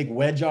means to take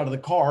wedge out of the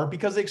car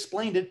because they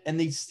explained it and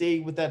they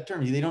stay with that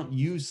term. They don't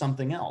use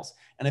something else.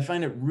 And I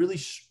find it really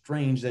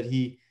strange that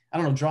he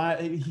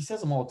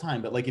says them all the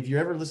time, but like, if you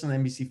ever listen to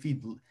the NBC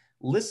feed,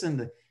 listen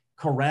to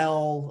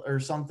Corral or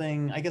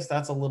something. I guess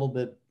that's a little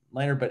bit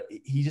lighter, but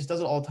he just does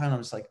it all the time. I'm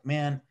just like,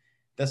 man,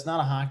 that's not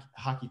a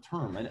hockey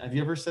term. Have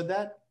you ever said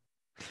that?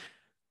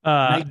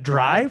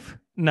 Drive?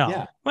 No.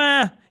 Yeah.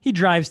 Well, he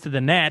drives to the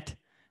net,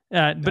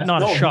 but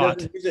not a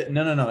shot.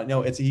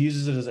 No. He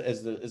uses it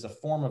as a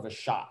form of a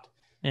shot.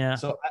 Yeah.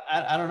 So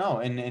I don't know,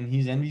 and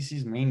he's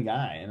NBC's main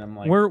guy, and I'm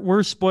like,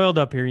 we're spoiled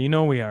up here. You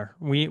know we are.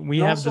 We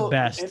have the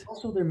best. And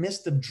also, they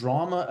missed the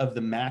drama of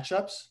the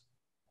matchups.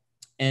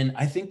 And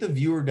I think the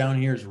viewer down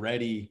here is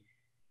ready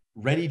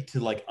to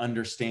like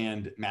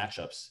understand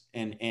matchups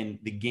and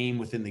the game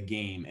within the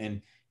game.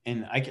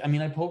 And I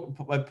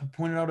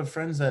pointed out to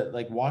friends that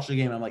like watch the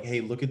game. I'm like, hey,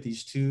 look at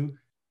these two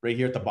right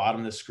here at the bottom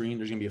of the screen.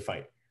 There's gonna be a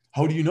fight.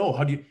 How do you know?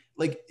 How do you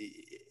like?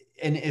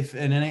 And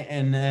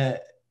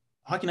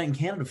Hockey Night in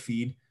Canada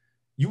feed,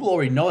 you will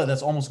already know that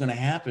that's almost going to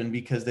happen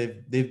because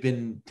they've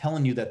been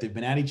telling you that they've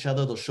been at each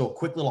other. They'll show a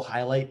quick little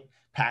highlight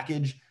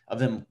package of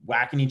them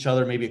whacking each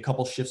other maybe a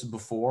couple shifts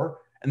before.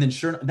 And then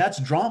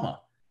that's drama.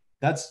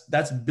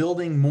 That's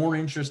building more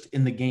interest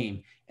in the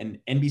game. And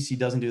NBC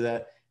doesn't do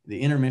that. The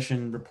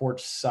intermission report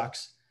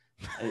sucks.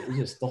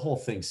 The whole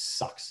thing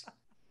sucks.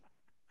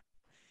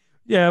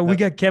 Yeah, we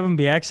got Kevin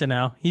Bieksa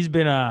now. He's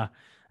been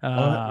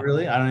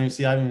really? I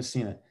haven't even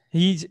seen it.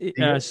 He's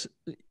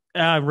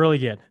Really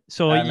good.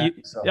 So I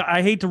imagine so.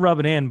 I hate to rub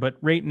it in, but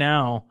right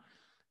now,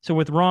 so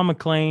with Ron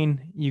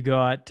McLean, you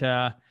got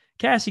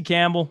Cassie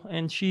Campbell,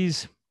 and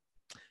she's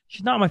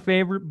not my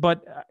favorite,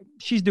 but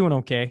she's doing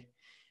okay.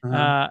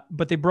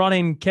 But they brought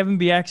in Kevin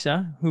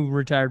Bieksa, who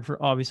retired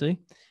for obviously,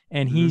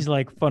 and he's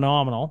like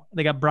phenomenal.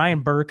 They got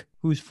Brian Burke,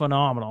 who's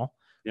phenomenal,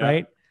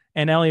 right?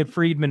 And Elliot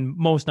Friedman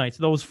most nights.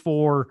 Those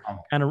four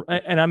kind of,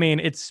 and I mean,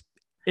 it's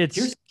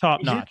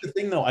top notch. Here's the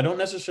thing, though. I don't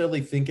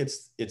necessarily think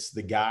it's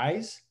the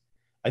guys.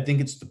 I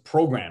think it's the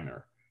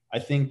programmer. I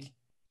think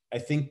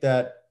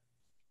that.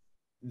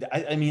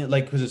 I mean,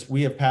 like, because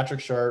we have Patrick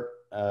Sharp,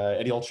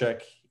 Eddie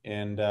Olczyk,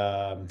 and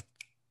another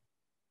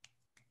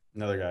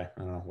guy. I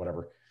don't know,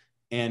 whatever.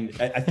 And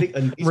I think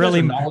and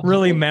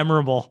really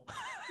memorable.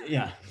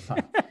 Yeah.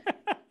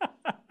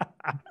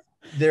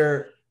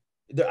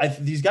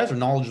 These guys are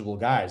knowledgeable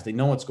guys. They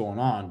know what's going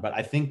on, but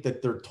I think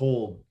that they're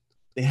told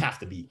they have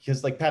to be,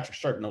 because like Patrick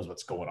Sharp knows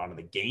what's going on in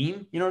the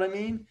game. You know what I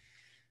mean?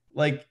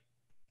 Like,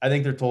 I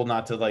think they're told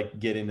not to like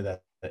get into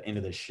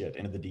this shit,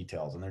 into the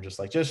details. And they're just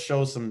like, just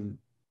show some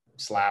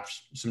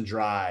slaps, some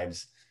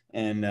drives,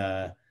 and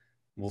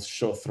we'll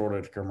throw it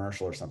at a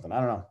commercial or something. I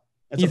don't know.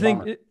 You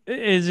think,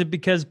 is it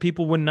because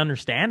people wouldn't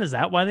understand? Is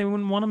that why they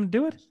wouldn't want them to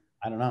do it?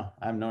 I don't know.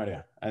 I have no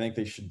idea. I think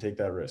they should take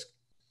that risk.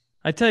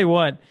 I tell you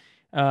what,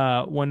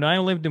 when I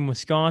lived in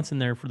Wisconsin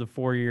there for the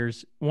 4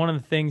 years, one of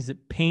the things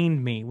that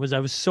pained me was I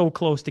was so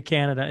close to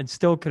Canada and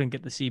still couldn't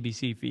get the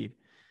CBC feed.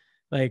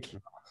 Like,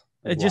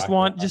 I just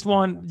want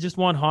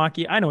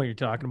hockey. I know what you're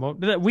talking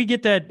about. We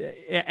get that.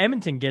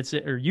 Edmonton gets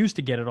it, or used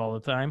to get it all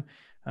the time.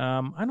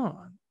 I'm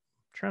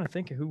trying to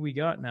think of who we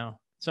got now.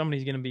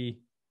 Somebody's going to be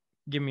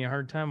giving me a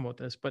hard time about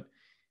this, but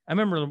I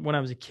remember when I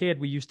was a kid,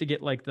 we used to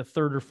get like the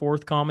third or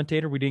fourth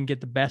commentator. We didn't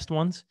get the best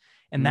ones,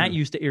 and that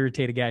used to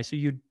irritate a guy. So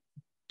you'd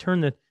turn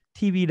the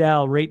TV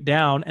dial right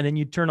down, and then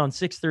you'd turn on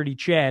 630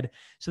 Ched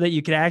so that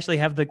you could actually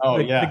have the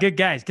good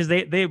guys, because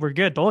they were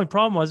good. The only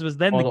problem was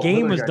then the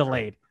game was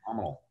delayed.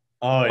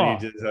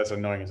 That's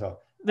annoying as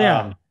hell.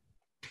 Yeah.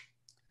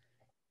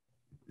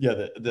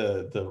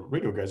 The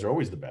radio guys are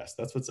always the best.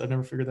 I've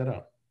never figured that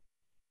out.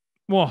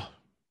 Well,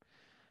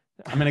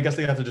 I mean, I guess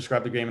they have to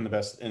describe the game in the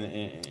best.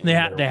 They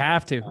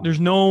have to.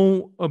 There's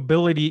no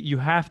ability. You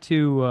have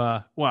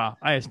to.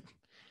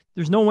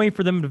 There's no way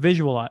for them to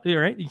visualize.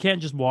 Right? You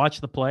can't just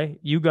watch the play.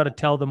 You got to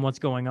tell them what's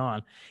going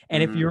on.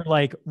 And if you're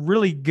like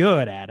really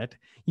good at it,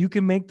 you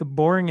can make the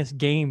boringest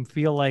game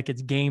feel like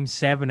it's game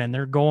 7 and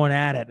they're going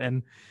at it,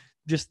 and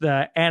just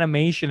the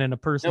animation in a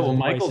person's voice.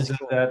 Michael's did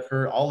that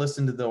I'll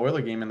listen to the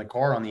Oiler game in the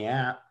car on the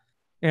app.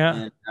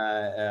 Yeah.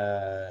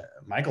 And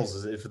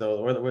Michael's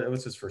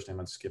what's his first name?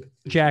 Let's skip it.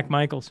 Jack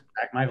Michaels.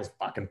 Jack Michaels,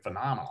 fucking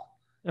phenomenal.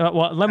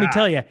 Well, let me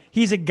tell you,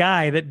 he's a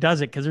guy that does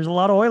it, because there's a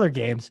lot of Oiler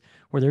games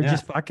where they're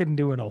just fucking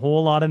doing a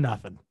whole lot of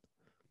nothing.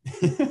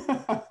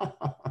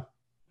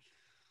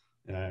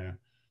 Yeah.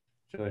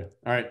 All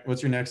right.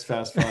 What's your next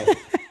fast five?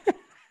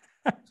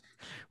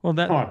 Well,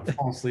 come on,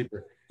 fall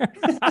sleeper.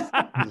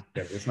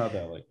 It's not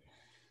that late.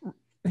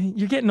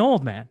 You're getting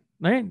old, man.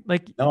 Right?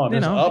 Like, no, I'm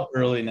just up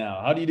early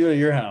now. How do you do it at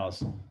your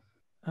house?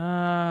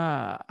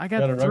 I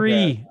got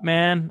 3,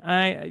 man.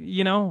 I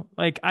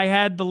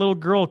had the little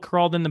girl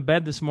crawled into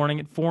bed this morning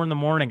at 4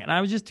 a.m, and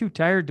I was just too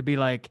tired to be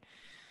like,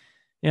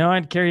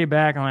 I'd carry you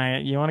back. I'm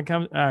like, you want to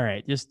come? All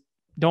right, just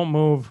don't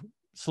move,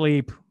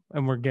 sleep,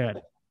 and we're good.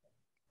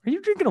 Are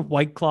you drinking a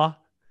White Claw?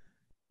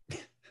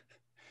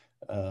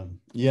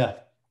 Yeah.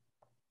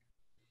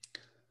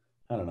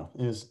 I don't know.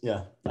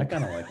 I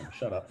kind of like him.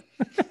 Shut up.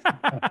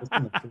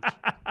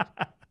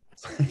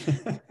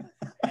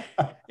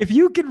 If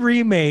you could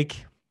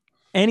remake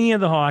any of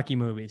the hockey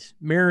movies,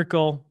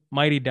 Miracle,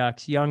 Mighty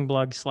Ducks,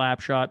 Youngblood,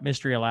 Slapshot,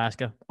 Mystery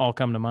Alaska, all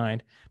come to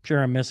mind. I'm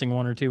sure I'm missing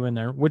one or two in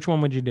there. Which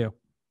one would you do?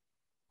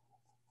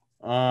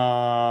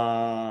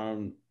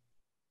 None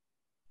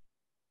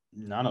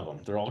of them.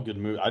 They're all good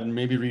movies. I'd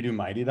maybe redo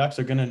Mighty Ducks.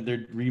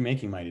 They're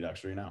remaking Mighty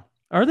Ducks right now.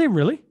 Are they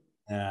really?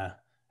 Yeah.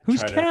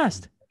 Who's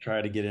cast?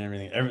 Try to get in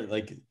everything.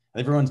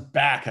 Everyone's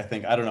back, I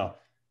think. I don't know.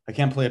 I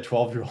can't play a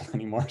 12-year-old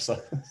anymore,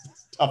 so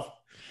it's tough.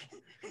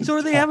 So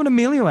are they having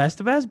Emilio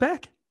Estevez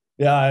back?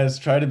 Yeah, I was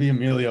trying to be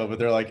Emilio, but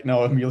they're like,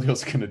 no,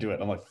 Emilio's going to do it.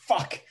 I'm like,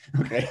 fuck.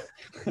 Okay,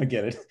 I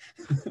get it.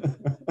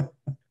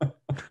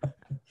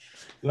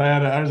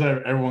 I was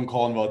everyone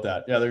calling about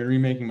that. Yeah, they're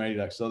remaking Mighty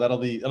Ducks, so that'll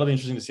be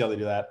interesting to see how they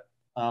do that.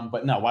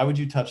 But no, why would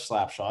you touch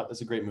Slapshot?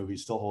 That's a great movie. It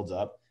still holds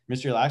up.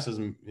 Mystery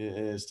Alaska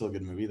is still a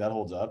good movie. That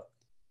holds up.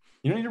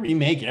 You don't need to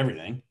remake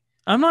everything.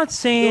 I'm not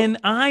saying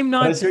I'm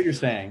not. I see what you're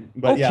saying.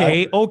 But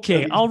okay. I'll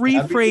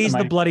rephrase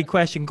the bloody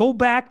question. Go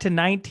back to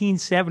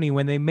 1970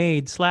 when they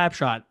made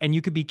Slapshot, and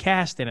you could be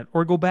cast in it,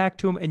 or go back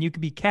to them and you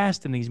could be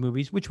cast in these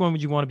movies. Which one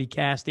would you want to be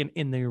cast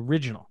in the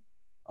original?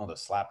 Oh, the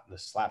Slapshot.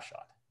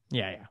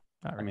 Yeah.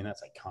 All right. I mean,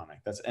 that's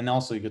iconic. And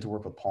also you get to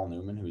work with Paul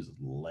Newman, who's a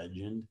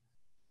legend.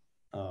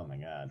 Oh my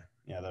God.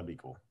 Yeah, that'd be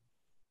cool.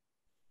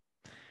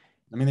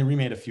 I mean, they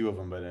remade a few of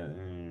them, but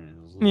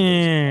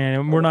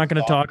we're not going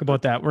to talk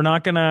about that. We're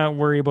not going to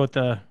worry about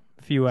the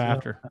few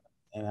after.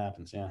 It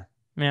happens, yeah.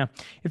 Yeah.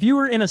 If you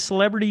were in a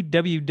celebrity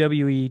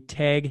WWE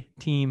tag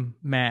team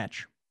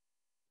match,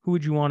 who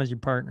would you want as your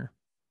partner?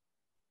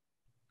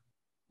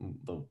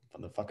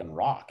 The fucking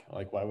Rock.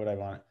 Like, why would I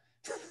want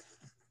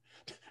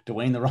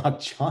Dwayne the Rock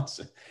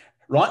Johnson?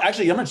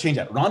 Actually, I'm gonna change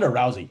that. Ronda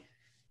Rousey.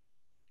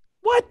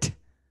 What?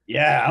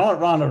 Yeah, I want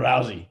Ronda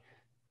Rousey.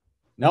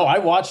 No, I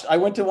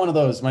went to one of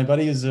those. My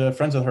buddy is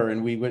friends with her,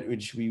 and we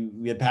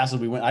had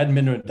passes. I hadn't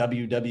been to a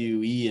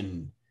WWE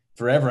in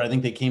forever. I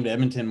think they came to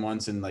Edmonton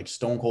once, and like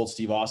Stone Cold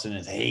Steve Austin in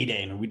his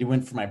heyday, and we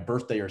went for my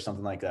birthday or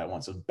something like that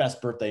once. It was the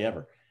best birthday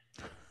ever.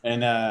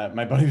 And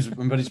my buddy's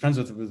friends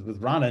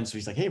with Ronda, and so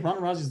he's like, "Hey,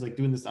 Ronda Rousey's like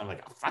doing this." I'm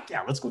like, "Oh, fuck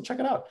yeah, let's go check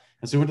it out."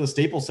 And so we went to the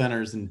Staples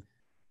Centers, and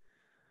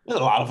there's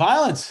a lot of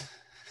violence.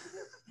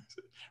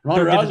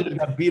 Ronda Rousey just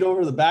got beat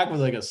over the back with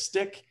like a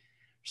stick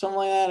or something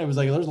like that. It was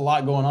like there's a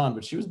lot going on,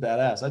 but she was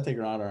badass. I'd take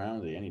her Ronda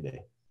Rousey any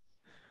day.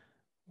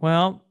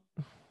 Well,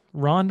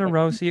 Ronda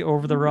Rousey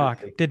over the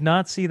Rock. Did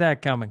not see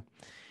that coming.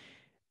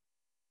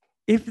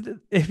 If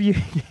you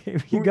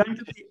got,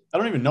 I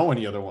don't even know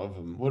any other one of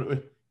them.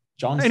 What?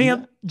 John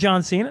Cena?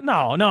 John Cena?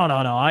 No.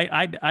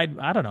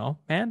 I don't know,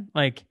 man.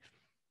 Like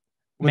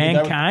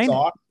Mankind.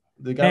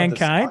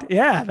 Mankind.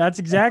 Yeah, that's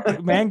exactly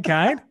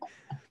Mankind.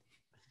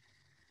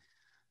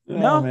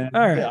 No, man.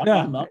 All right.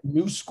 I'm not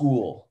new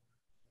school.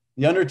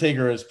 The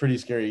Undertaker is pretty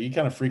scary. He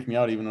kind of freaked me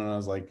out even when I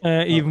was like,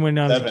 even when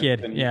I was a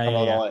kid. Yeah.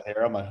 All that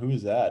hair. I'm like,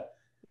 who's that?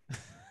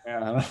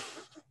 Yeah.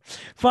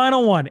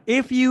 Final one.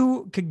 If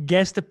you could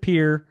guest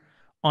appear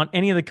on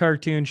any of the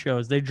cartoon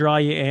shows, they draw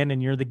you in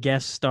and you're the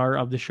guest star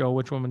of the show,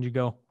 which one would you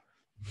go?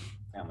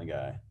 Family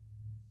Guy.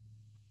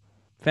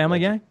 Family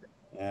Guy?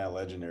 Yeah,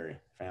 legendary.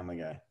 Family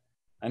Guy.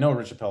 I know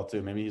Rich Chappelle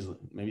too. Maybe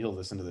he'll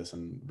listen to this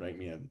and write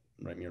me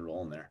a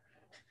role in there.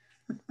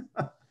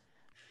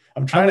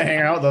 I'm trying to hang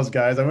out with those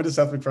guys. I went to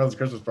Seth MacFarlane's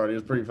Christmas party. It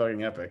was pretty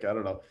fucking epic. I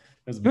don't know.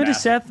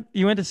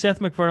 You went to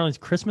Seth MacFarlane's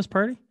Christmas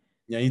party?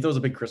 Yeah, he throws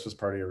a big Christmas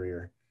party every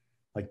year.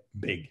 Like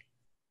big.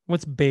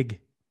 What's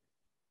big?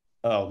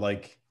 Oh,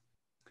 like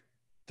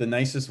the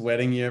nicest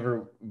wedding you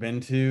ever been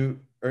to,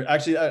 or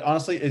actually,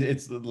 honestly,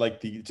 it's like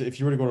if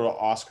you were to go to the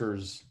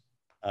Oscars,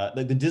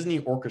 the Disney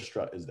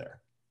Orchestra is there.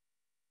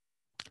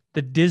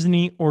 The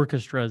Disney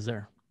Orchestra is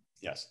there.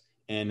 Yes,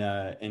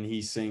 and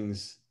he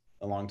sings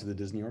along to the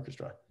Disney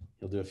Orchestra.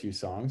 He'll do a few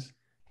songs.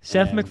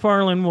 Seth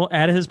MacFarlane will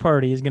at his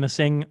party is going to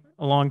sing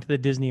along to the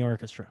Disney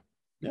Orchestra.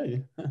 Yeah.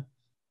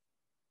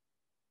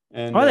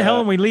 And why the hell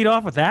did we lead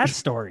off with that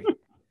story?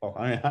 Oh,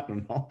 I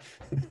don't know.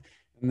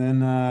 And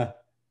then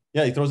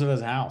he throws it at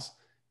his house,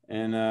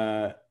 and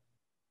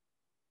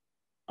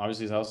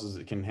obviously his house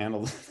can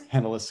handle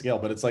this scale,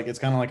 but it's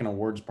kind of like an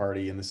awards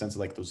party in the sense of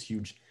like those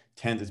huge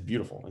tents. It's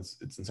beautiful.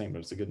 It's insane, but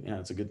it's a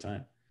good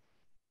time.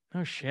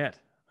 Oh shit.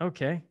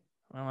 Okay.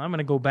 Well, I'm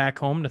gonna go back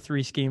home to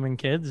 3 scheming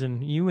kids,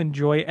 and you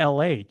enjoy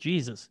LA.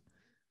 Jesus.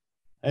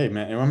 Hey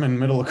man, I'm in the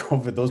middle of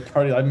COVID. Those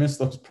parties, I miss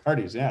those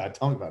parties. Yeah,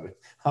 tell me about it.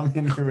 I'm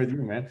in here with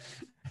you, man.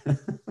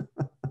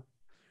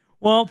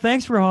 Well,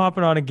 thanks for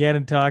hopping on again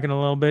and talking a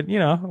little bit. You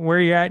know where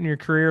you're at in your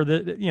career.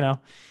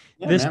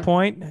 This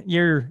point,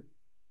 you're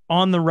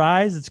on the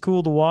rise. It's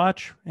cool to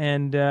watch,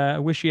 and I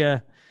wish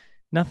you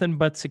nothing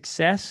but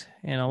success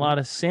and a lot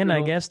of sin,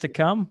 I guess, to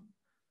come.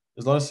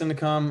 There's a lot of sin to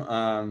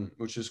come,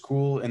 which is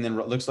cool. And then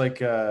it looks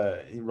like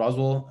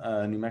Roswell,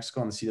 New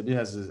Mexico on the CW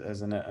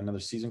has another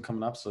season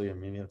coming up. So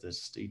maybe you have to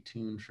stay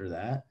tuned for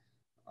that.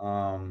 We're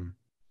going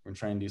to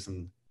try and do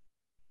some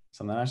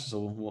of that action.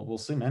 So we'll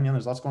see, man. Yeah,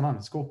 there's lots going on.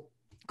 It's cool.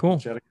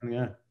 Cool.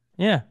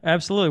 Yeah,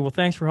 absolutely. Well,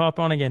 thanks for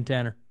hopping on again,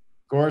 Tanner.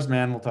 Of course,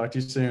 man. We'll talk to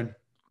you soon.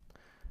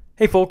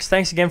 Hey, folks.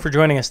 Thanks again for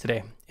joining us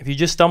today. If you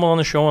just stumbled on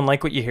the show and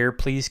like what you hear,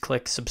 please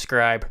click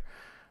subscribe.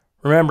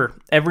 Remember,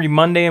 every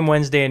Monday and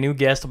Wednesday, a new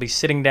guest will be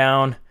sitting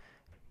down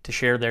to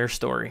share their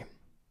story.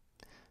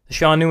 The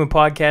Sean Newman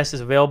Podcast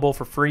is available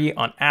for free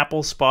on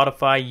Apple,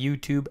 Spotify,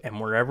 YouTube, and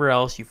wherever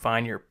else you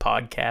find your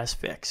podcast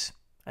fix.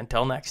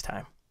 Until next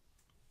time.